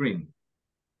on the screen?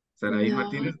 Saraí No.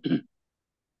 Martinez?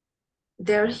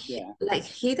 They're Yeah. like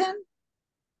hidden.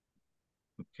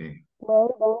 Okay. Play,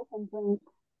 dance, and drink.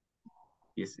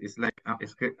 It's like,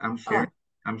 I'm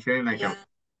Oh, sharing like yeah.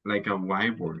 a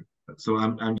whiteboard. So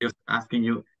I'm just asking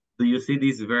you, do you see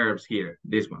these verbs here?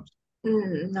 These ones?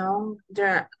 No,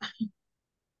 there.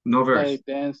 No verbs. Play,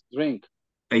 dance, drink.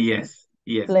 Yes,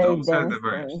 Play, those are dance, the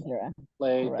verbs. yeah.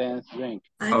 Play, Right. dance, drink.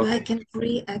 I Okay. can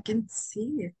read. I can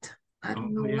see it. I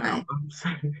don't know yeah, why. I'm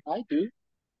sorry. I do.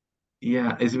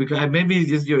 Yeah, it's because maybe it's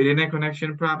just your internet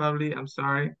connection, probably. I'm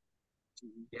sorry. I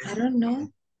Yes, don't know.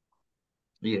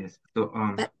 yes. So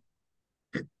But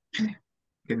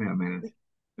give me a minute.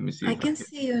 Let me see I if I can can.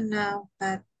 see you now.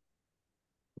 But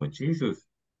Oh Jesus,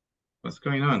 what's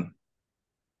going on?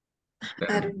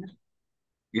 I don't know.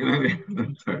 Give me a minute.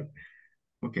 I'm sorry.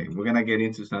 Okay, we're gonna get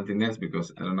into something else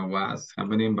because I don't know what's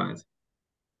happening, but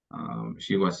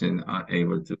she wasn't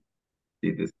able to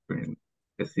see the screen.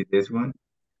 Let's see this one.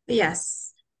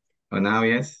 Yes, Oh, now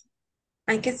yes.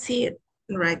 I can see it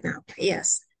right now.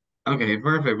 Yes. Okay,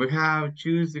 perfect. We have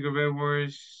choose the correct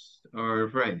words or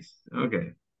phrase.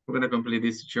 Okay, we're gonna complete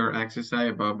this short exercise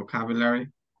about vocabulary.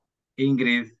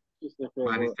 Ingrid,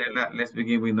 Maricela, let's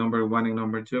begin with number 1 and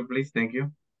number 2, please. Thank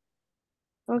you.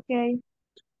 Okay.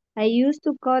 I used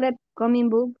to collect comic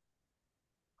book.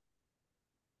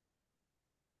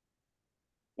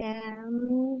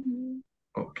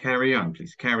 Oh, carry on,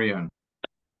 please. Carry on.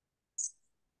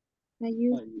 I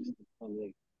used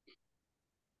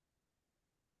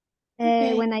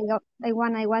Okay. when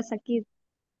I was a kid.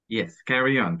 Yes,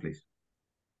 carry on, please.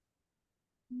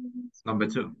 Number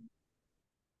 2.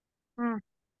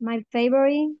 My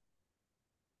favorite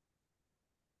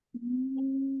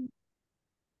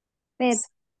pet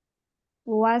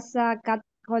was a cat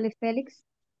called Felix.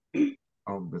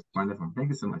 Oh, that's wonderful. Thank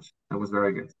you so much. That was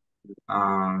very good.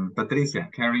 Patricia,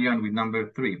 carry on with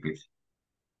number 3, please.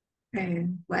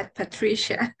 What,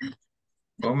 Patricia?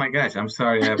 Oh my gosh, I'm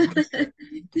sorry. I apologize.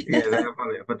 Yes, I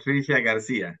apologize. Patricia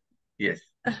Garcia. Yes.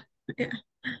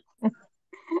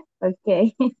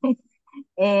 Okay.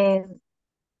 And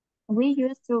we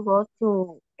used to go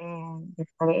to the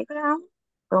playground,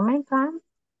 summer camp,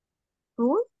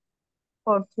 school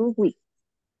for 2 weeks.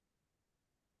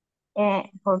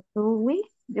 For 2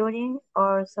 weeks during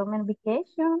our summer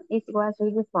vacation, it was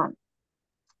really fun.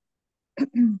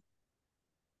 The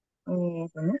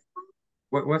next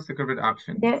What's the correct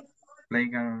option? There,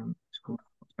 Playground, school,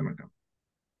 summer camp.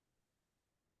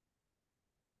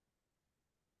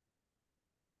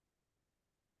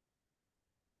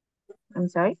 I'm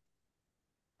sorry.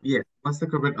 Yes. What's the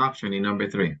correct option in number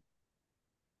 3?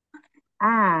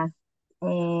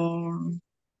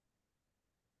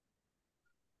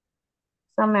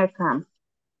 Summer camp.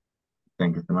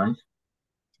 Thank you so much.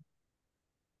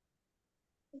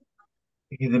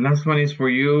 Okay, the last one is for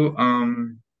you.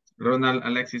 Ronald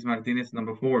Alexis Martinez,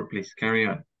 number 4, please carry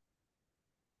on.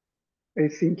 I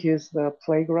think it's the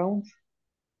playground.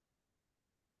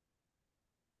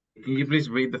 Can you please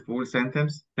read the full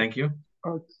sentence? Thank you.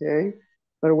 Okay.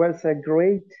 There was a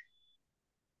great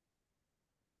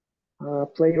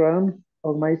playground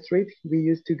on my street. We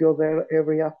used to go there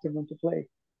every afternoon to play.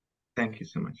 Thank you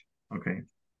so much. Okay.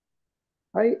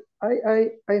 I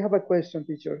have a question,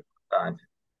 teacher. Right.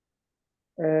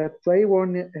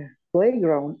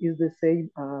 Playground is the same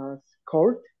as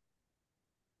court?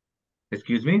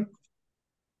 Excuse me?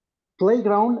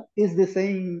 Playground is the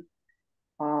same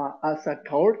as a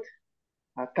court,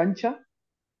 a cancha?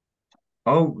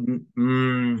 Oh,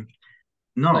 no.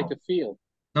 Like a field.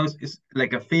 No, it's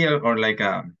like a field or like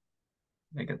a,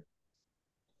 I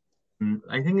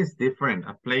think it's different.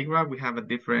 A playground, we have a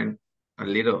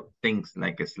little things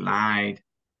like a slide,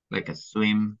 like a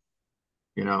swim,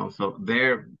 so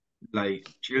they're like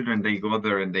children, they go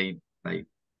there and they like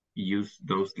use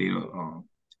those little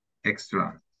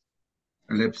extra,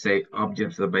 let's say,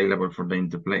 objects available for them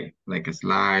to play, like a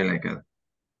slide, like a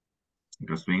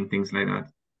swing, things like that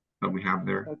we have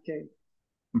there. Okay.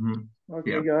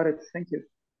 Okay, Yeah. Got it. Thank you.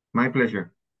 My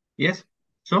pleasure. Yes.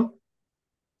 So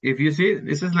if you see,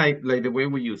 this is like the way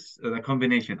we use the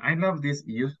combination. I love this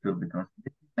used to because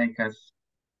it makes us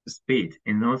speed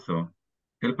and also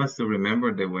help us to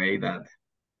remember the way that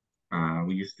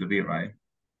we used to be, right?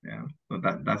 Yeah. So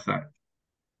that's a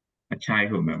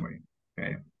childhood memory.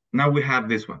 Okay. Now we have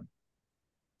this one.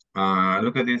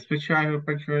 Look at these childhood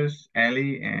pictures.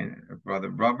 Ellie and her brother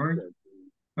Robert.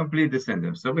 Complete the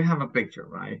sentence. So we have a picture,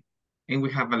 right? And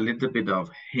we have a little bit of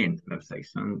hint, let's say,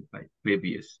 some like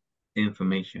previous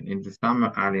information. In the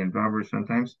summer, Ali and Robert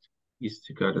sometimes used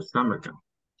to go to summer camp.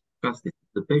 Because this is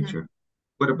the picture.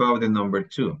 What about the number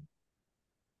 2?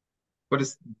 What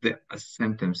is the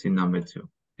sentence in number 2?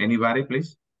 Anybody,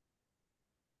 please?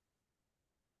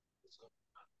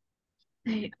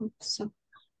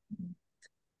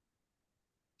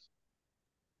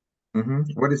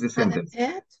 What is the sentence?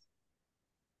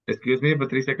 Excuse me,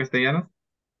 Patricia Castellanos?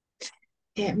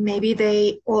 Maybe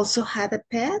they also had a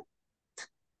pet.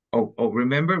 Oh,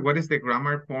 remember, what is the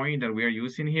grammar point that we are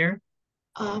using here?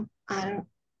 I don't.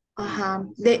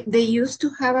 They used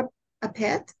to have a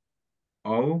pet.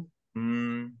 Oh,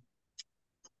 They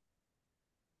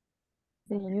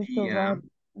used to yeah.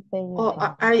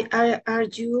 Or are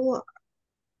you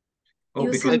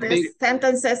using because the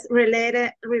sentences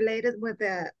related with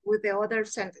the other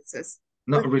sentences?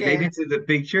 No, With related to the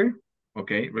picture.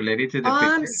 Okay, related to the picture.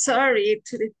 I'm sorry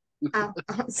to the. I'm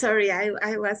sorry,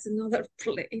 I was in another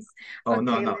place. Oh,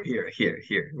 Okay, no,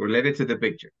 here. Related to the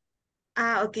picture.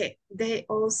 Okay. They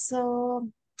also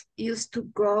used to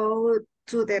go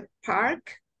to the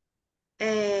park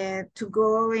to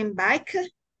go in bike.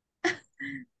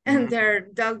 And their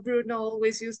dog Bruno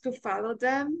always used to follow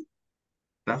them.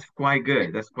 That's quite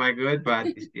good. That's quite good, but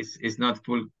it's not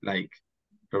full, like,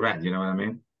 correct. You know what I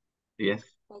mean? Yes.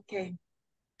 Okay.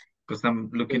 Because I'm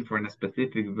looking for a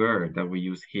specific verb that we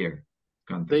use here.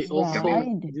 They Context.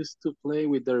 also used to play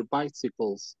with their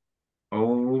bicycles.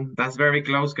 Oh, that's very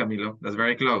close, Camilo. That's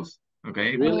very close.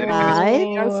 Okay. Really?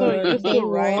 They also used to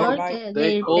ride a work, bike.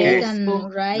 They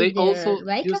also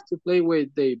used to play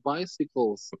with their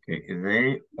bicycles. Okay,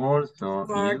 they also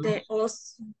or they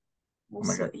also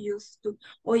used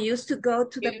to go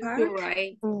to the park.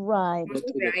 Right. Go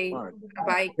to the park. A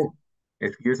bike.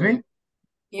 Excuse me?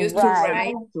 Used to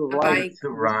ride a bike. Used to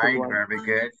ride, very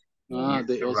good.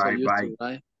 They also used to ride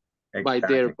by Exactly.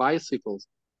 their bicycles.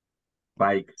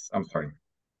 Bikes, I'm sorry.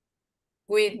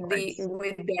 With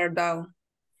their dog.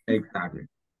 Exactly.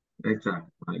 I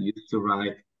used to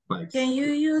ride bikes. Can you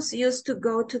use used to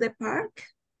go to the park?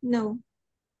 No.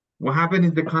 What happened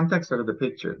is the context of the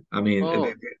picture. I mean,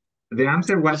 the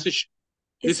answer was...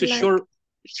 This is like...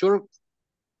 short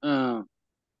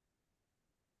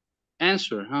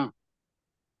answer, huh?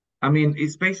 I mean,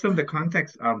 it's based on the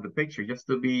context of the picture, just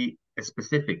to be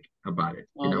specific about it.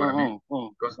 You know what I mean?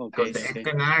 Because the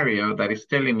scenario that is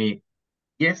telling me,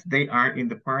 yes, they are in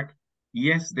the park.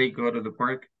 Yes, they go to the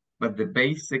park. But the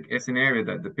basic scenario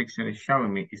that the picture is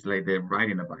showing me is like they're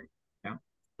riding a bike. Yeah.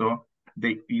 So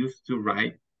they used to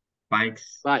ride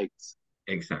bikes.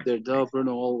 Exactly. Their dog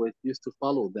Bruno always used to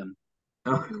follow them.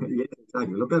 Oh, yeah,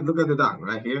 exactly. Look at the dog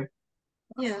right here.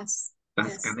 Yes.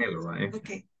 That's Canelo, right?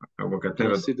 Okay. I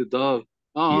see the dog.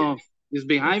 Oh, it's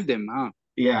behind them, huh?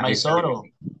 Yeah,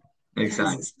 exactly.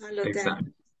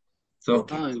 Exactly. So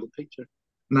in the picture.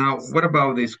 Now, what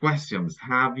about these questions?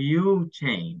 Have you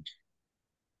changed?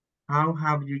 How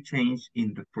have you changed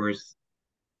in the first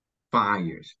 5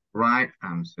 years? Right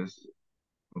answers,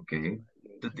 okay,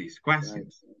 to these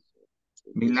questions.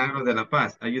 Milagro de la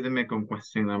Paz, ayúdeme con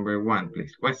question number 1,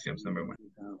 please. Questions number 1.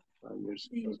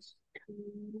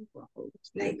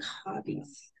 Like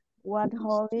hobbies. What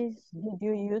hobbies did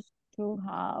you used to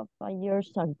have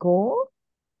years ago?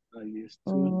 I used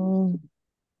to.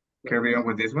 Carry on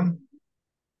with this one.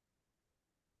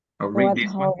 I'll read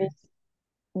this one.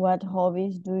 What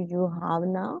hobbies do you have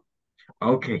now?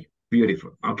 Okay,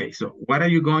 beautiful. Okay, so what are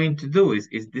you going to do is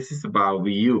this is about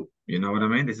you. You know what I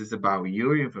mean? This is about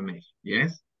your information.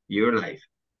 Yes, your life.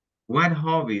 What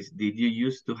hobbies did you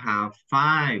used to have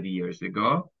 5 years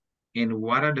ago? And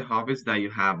what are the hobbies that you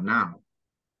have now?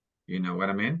 You know what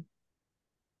I mean?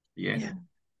 Yes. Yeah.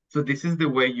 So this is the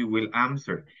way you will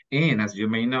answer. And as you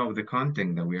may know, the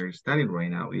content that we are studying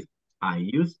right now is I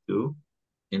used to,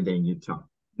 and then you talk.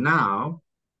 Now,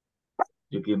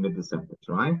 you give me the sentence,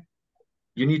 right?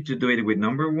 You need to do it with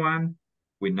number 1,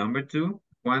 with number 2.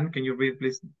 1, can you read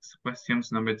please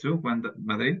questions number 2, Juan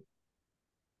Madrid?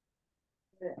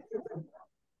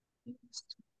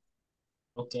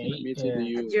 Okay.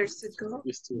 Years ago.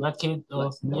 What kind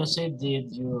of music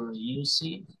did you use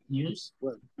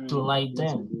to like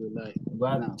then?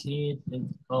 What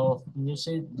kind of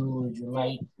music do you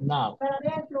like now?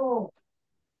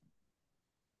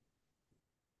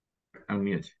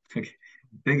 Unmute.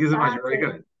 Thank you so much. Very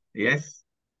good. Yes.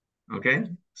 Okay.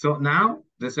 So now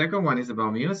the second one is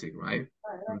about music, right?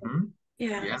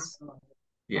 Yes. Yeah.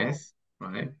 Yes.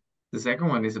 Right. The second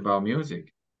one is about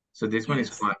music. So this one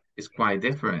is quite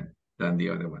different than the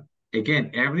other one.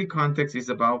 Again, every context is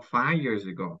about 5 years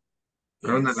ago.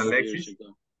 Ronald Alexis,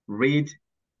 read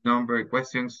number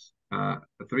questions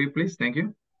 3, please. Thank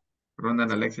you.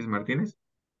 Ronald Alexis Martinez.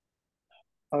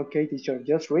 Okay, teacher,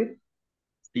 just read.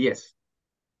 Yes.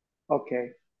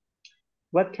 Okay.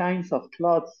 What kinds of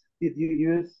clothes did you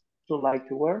use to like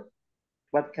to wear?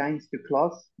 What kinds of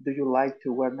clothes do you like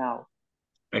to wear now?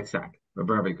 Exactly.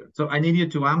 Very good. So I need you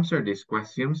to answer these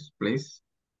questions, please.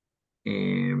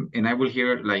 And I will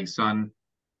hear like some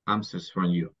answers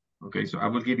from you. Okay, so I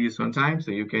will give you some time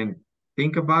so you can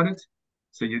think about it,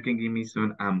 so you can give me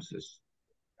some answers.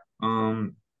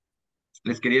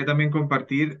 Les quería también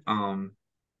compartir,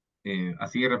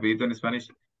 así rapidito en Spanish.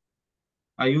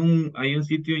 Hay un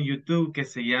sitio en YouTube que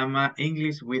se llama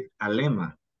English with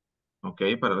Alema. Ok,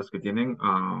 para los que tienen,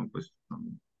 pues,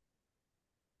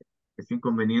 es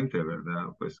inconveniente,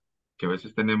 ¿verdad? Pues que a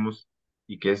veces tenemos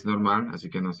y que es normal,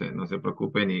 así que no se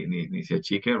preocupe ni se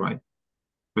achique, right?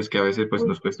 Pues que a veces pues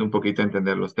nos cuesta un poquito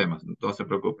entender los temas, no se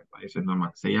preocupe, right? Eso es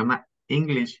normal. Se llama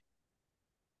English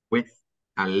with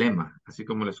Alema, así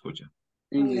como lo escucha.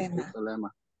 English with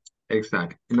Alema.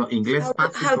 Exacto. No, inglés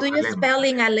fácil How con do you Alema. spell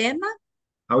in Alema?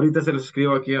 Ahorita se los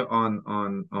escribo aquí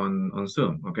on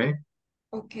Zoom, ¿ok?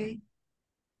 Okay.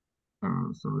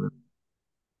 So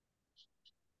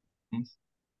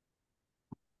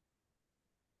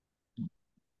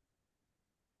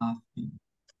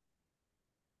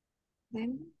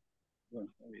Lema.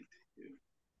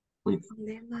 with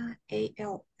Lema,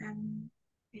 A-L-M-A.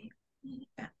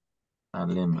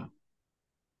 Alema.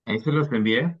 Ahí se los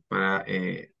envié para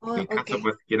Oh, en caso okay.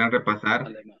 pues quieran repasar.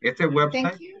 Este Thank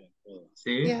website, you.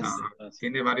 sí, Yes.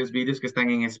 tiene varios vídeos que están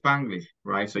en Spanglish,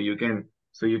 right? So you can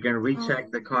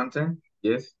recheck the content,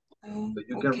 yes. So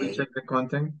you can Okay. recheck the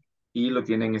content y lo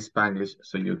tienen en Spanglish,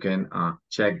 so you can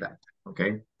check that,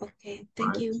 okay? Okay,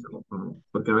 thank Right? you. So,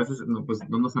 porque a veces no, pues,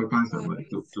 no nos alcanza, right?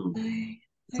 To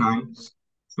time,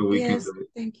 so we can Yes, do it.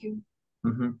 thank you.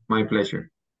 My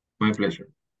pleasure. My pleasure.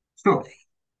 So,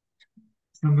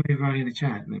 somebody wrote in the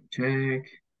chat. Let me check.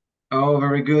 Oh,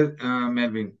 very good,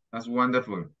 Melvin. That's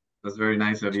wonderful. That's very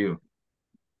nice of you.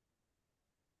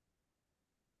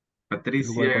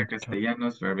 Patricia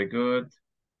Castellanos, very good.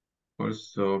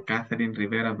 Also, Catherine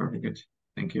Rivera, very good.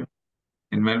 Thank you.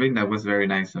 And Melvin, that was very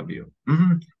nice of you.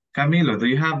 Camilo, do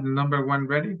you have the number one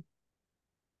ready?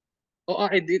 Oh,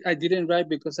 I didn't write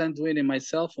because I'm doing it in my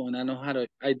cell phone. I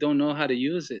don't know how to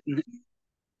use it.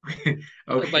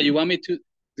 Okay. But you want me to?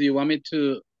 Do you want me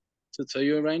to tell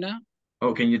you right now?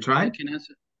 Oh, can you try? I can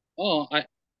answer. Oh,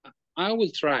 I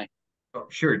will try. Oh,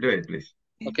 sure, do it, please.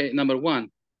 Okay, number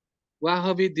one. What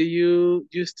hobby do you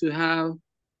used to have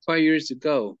 5 years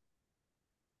ago?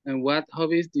 And what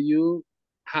hobbies do you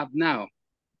have now?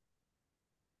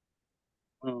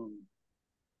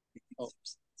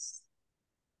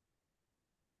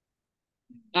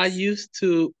 I used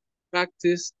to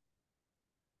practice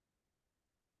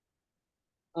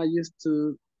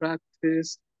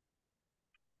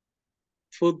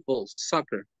football,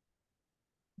 soccer.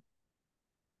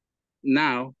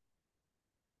 Now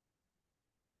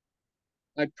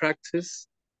I practice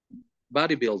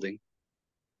bodybuilding.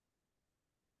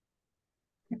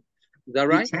 Is that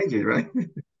right? You change it, right?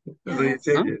 So you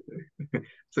change it.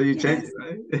 So you change it,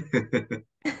 right?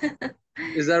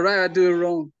 Is that right? I do it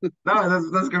wrong. No,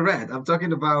 that's correct. I'm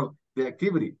talking about the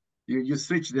activity. You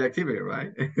switch the activity,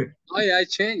 right? Oh yeah, I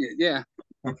change it. Yeah.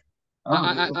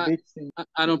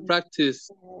 I don't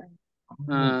practice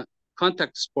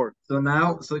contact sport. So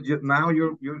now,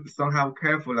 you're somehow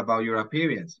careful about your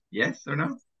appearance, yes or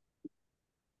no?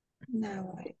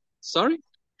 No. Sorry?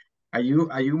 Are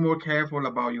you more careful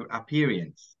about your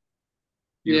appearance?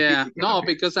 Yeah, no,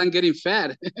 because I'm getting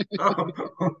fat. Oh,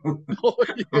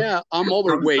 yeah, I'm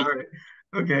overweight.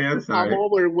 Okay, I'm sorry. I'm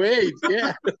overweight,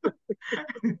 yeah.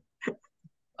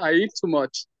 I eat too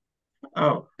much.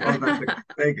 Oh, that's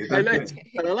thank you. That's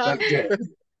good.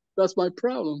 That's my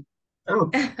problem. Oh,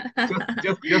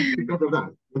 just because of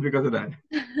that. Just because of that.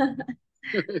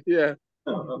 Yeah.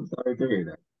 Oh, I'm sorry to hear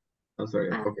that. I'm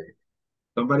sorry. Okay.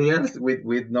 Somebody else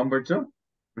with number two?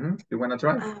 You want to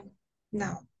try?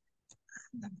 No.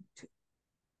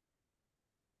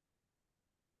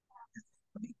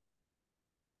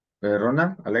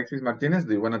 Ronald, Alexis Martinez,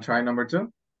 do you want to try number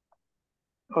two?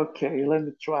 Okay, let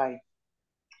me try.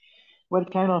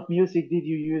 What kind of music did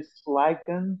you use to like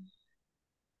them?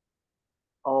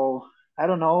 Oh, I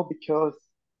don't know, because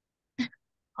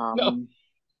No.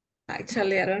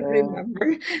 Actually, I don't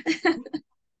remember.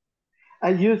 I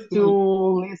used to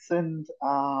listen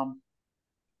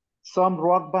some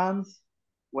rock bands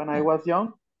when I was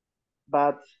young,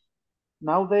 but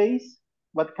nowadays,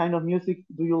 what kind of music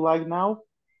do you like now?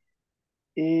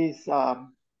 I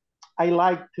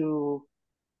like to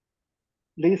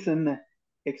listen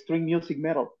extreme music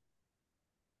metal.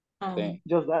 Okay.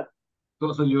 Just that.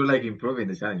 So you're like improving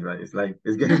the challenge, right? It's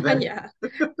getting better. Yeah.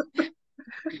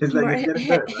 It's like More it's getting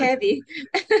better, right? heavy.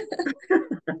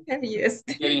 Heaviest.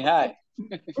 Getting high.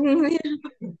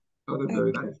 Oh, that's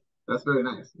very nice. That's very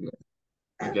nice. Yeah.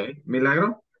 Okay.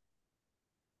 Milagro?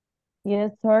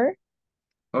 Yes, sir.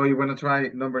 Oh, you want to try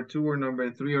number 2 or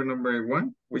number 3 or number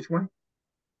 1? Which one?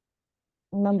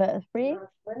 Number 3.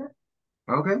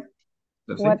 Okay.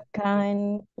 That's What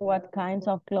it. kinds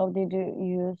of clothes did you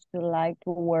used to like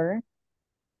to wear?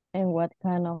 And what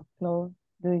kind of clothes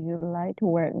do you like to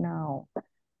wear now?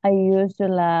 I used to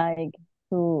like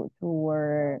to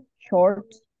wear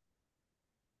shorts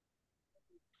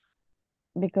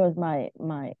because my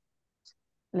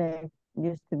legs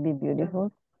used to be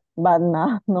beautiful, but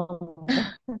now no more.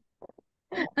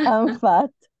 I'm fat.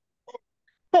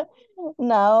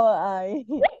 Now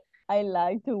I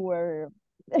like to wear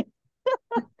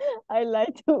I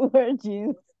like to wear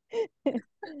jeans.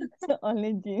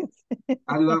 Only jeans.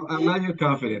 I love your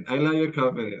confidence. I love your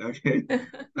confidence. Okay.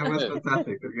 That was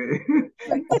fantastic. Okay.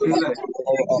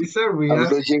 She's so real.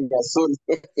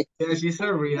 Yeah, she's so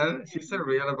real. She's so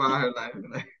real about her life.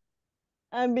 Like,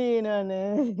 I'm being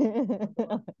honest.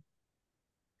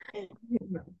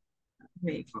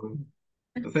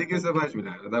 thank you so much,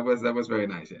 Milagro. That was very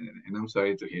nice, and I'm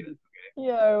sorry to hear that. Okay.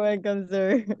 You're welcome,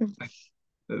 sir.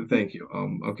 Thank you.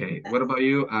 Okay. What about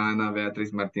you, Ana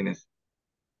Beatriz Martinez?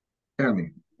 Tell me,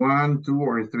 1, 2,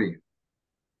 or 3?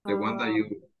 The one that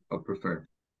you prefer.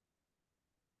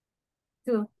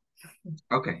 2.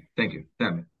 Okay. Thank you.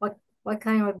 Tell me. What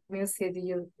kind of music do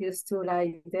you used to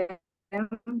like them?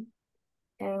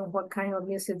 And what kind of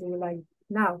music do you like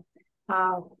now?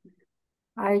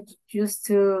 I used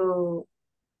to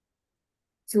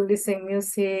listen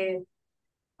music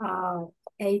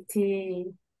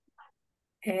 80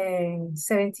 and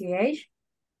 78.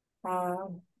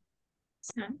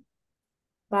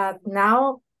 But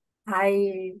now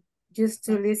I used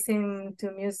to listen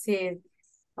to music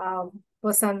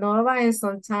bossa nova, and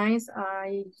sometimes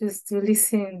I used to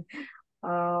listen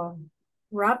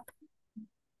rap.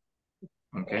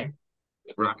 Okay.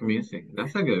 Rock music.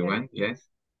 That's a good one. Yes.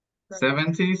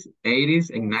 70s, 80s,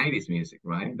 and 90s music,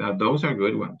 right? Those are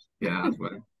good ones. Yeah, as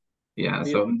well. Yeah.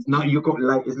 So now you go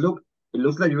like it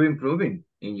looks like you're improving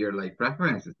in your like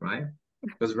preferences, right?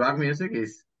 Because rock music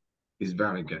is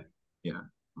very good. Yeah.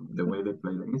 The way they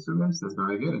play the instruments, that's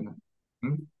very good.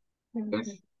 Yes.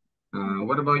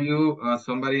 What about you?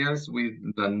 Somebody else with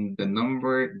the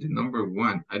number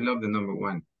 1. I love the number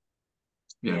 1.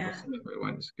 Yeah. The number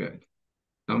 1 is good.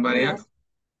 Somebody else?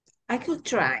 I could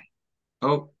try.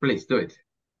 Oh, please do it.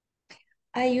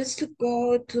 I used to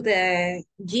go to the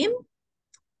gym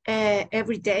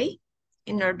every day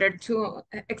in order to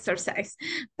exercise,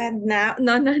 but now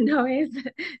no,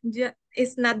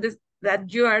 it's not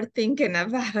that you are thinking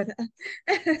about.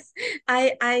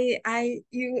 I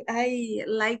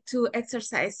like to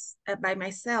exercise by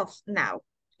myself now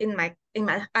in my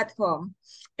at home.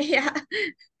 Yeah.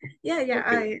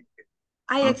 Okay.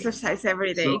 I exercise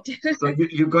every day. So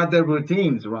you got the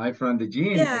routines, right, from the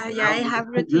gym. Yeah, I have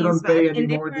You routines, don't pay but in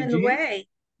anymore the different gym? way.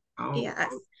 Oh,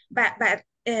 Yes, but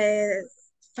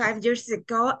 5 years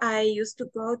ago, I used to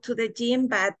go to the gym,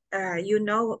 but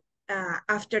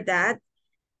after that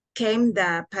came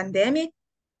the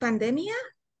pandemia.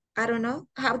 I don't know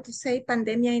how to say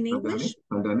pandemia in English.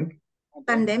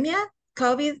 Pandemia,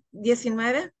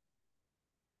 COVID-19.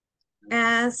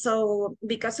 And so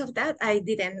because of that, I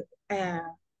didn't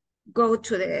go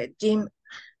to the gym.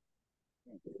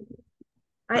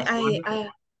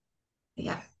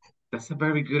 Yeah. That's a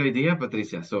very good idea,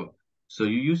 Patricia. So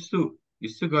you used to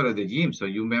go to the gym, so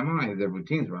you memorize the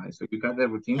routines, right? So you got the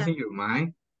routines in your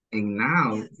mind, and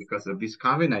now because of this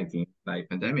COVID-19 like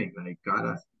pandemic, like got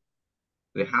us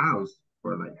the house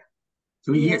for like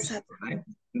 2 years, right?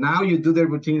 Now you do the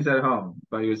routines at home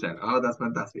by yourself. Oh, that's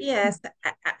fantastic. Yes,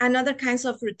 another kinds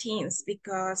of routines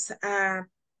because I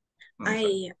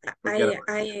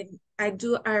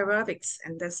do aerobics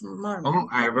in this morning. Oh,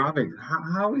 aerobics.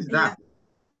 How is that?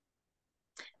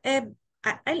 I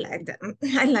like them.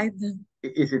 I like them.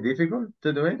 Is it difficult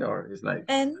to do it, or is like?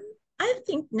 And I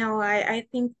think no. I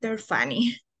think they're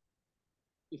funny.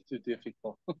 It's too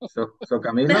difficult. So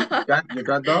Camilo, you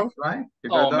got those, right?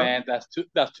 Man, that's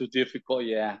too difficult.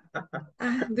 Yeah.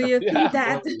 Do you think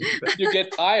that you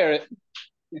get tired?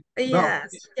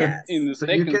 Yes. In the so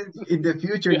second, you can in the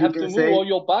future you have to move all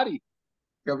your body.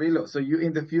 Camilo, so you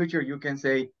in the future you can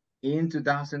say in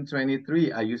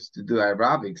 2023 I used to do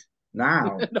aerobics.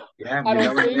 Now, no, yeah, I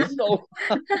don't think so.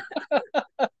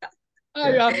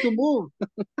 You have to move.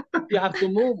 You have to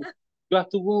move. You have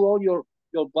to move all your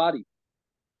body.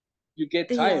 You get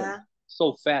tired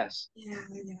so fast. Yeah.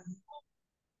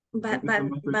 But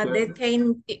Thank you so much for they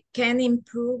sharing. can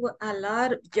improve a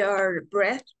lot your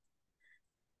breath.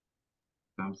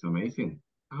 Sounds amazing.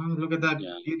 Oh, look at that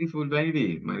beautiful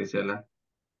baby, Maricela.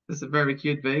 That's a very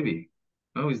cute baby.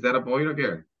 Oh, is that a boy or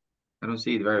girl? I don't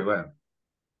see it very well.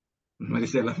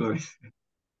 Maricela Flores.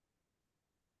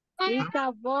 It's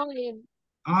a boy.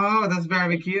 Oh, that's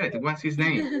very cute. What's his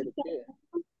name?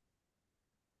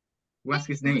 What's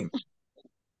his name?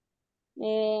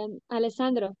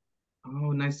 Alessandro.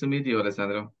 Oh, nice to meet you,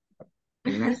 Alessandro.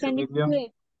 Nice to meet you.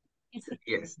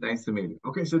 Yes, nice to meet you.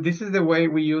 Okay, so this is the way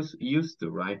we used to,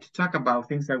 right? To talk about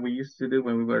things that we used to do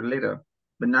when we were little.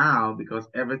 But now, because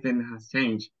everything has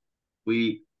changed,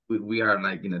 we are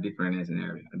like in a different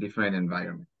scenario, a different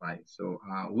environment, right? So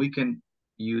we can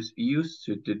use used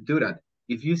to do that.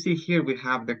 If you see here, we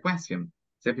have the question.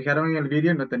 Se fijaron en el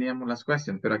video, no teníamos las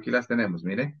questions, pero aquí las tenemos,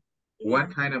 mire.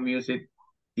 What kind of music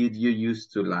did you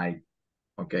used to like?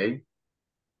 Okay.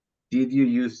 Did you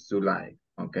used to like?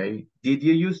 Okay. Did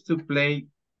you used to play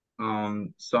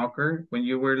soccer when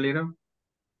you were little?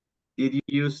 Did you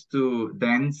used to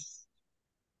dance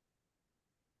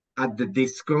at the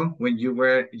disco when you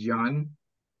were young?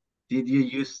 Did you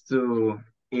used to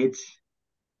eat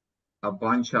a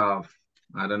bunch of,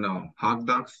 I don't know, hot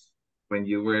dogs when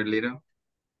you were little?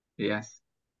 Yes.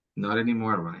 Not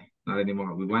anymore, right? Not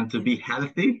anymore. We want to be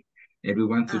healthy and we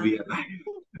want to be alive.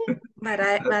 But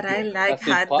I like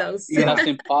hot dogs. That's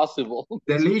impossible.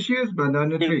 Delicious but not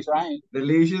nutritious.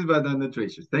 Delicious but not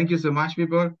nutritious. Thank you so much,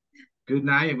 people. Good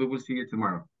night, and we will see you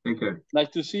tomorrow. Take care. Nice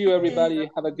to see you, everybody.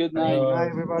 Have a good night. Good night,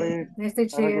 everybody. Nice to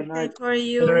see you. Night for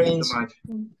you. Thank you so much.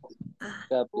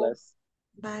 God bless.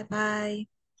 Bye-bye.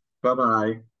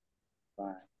 Bye-bye.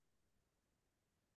 Bye.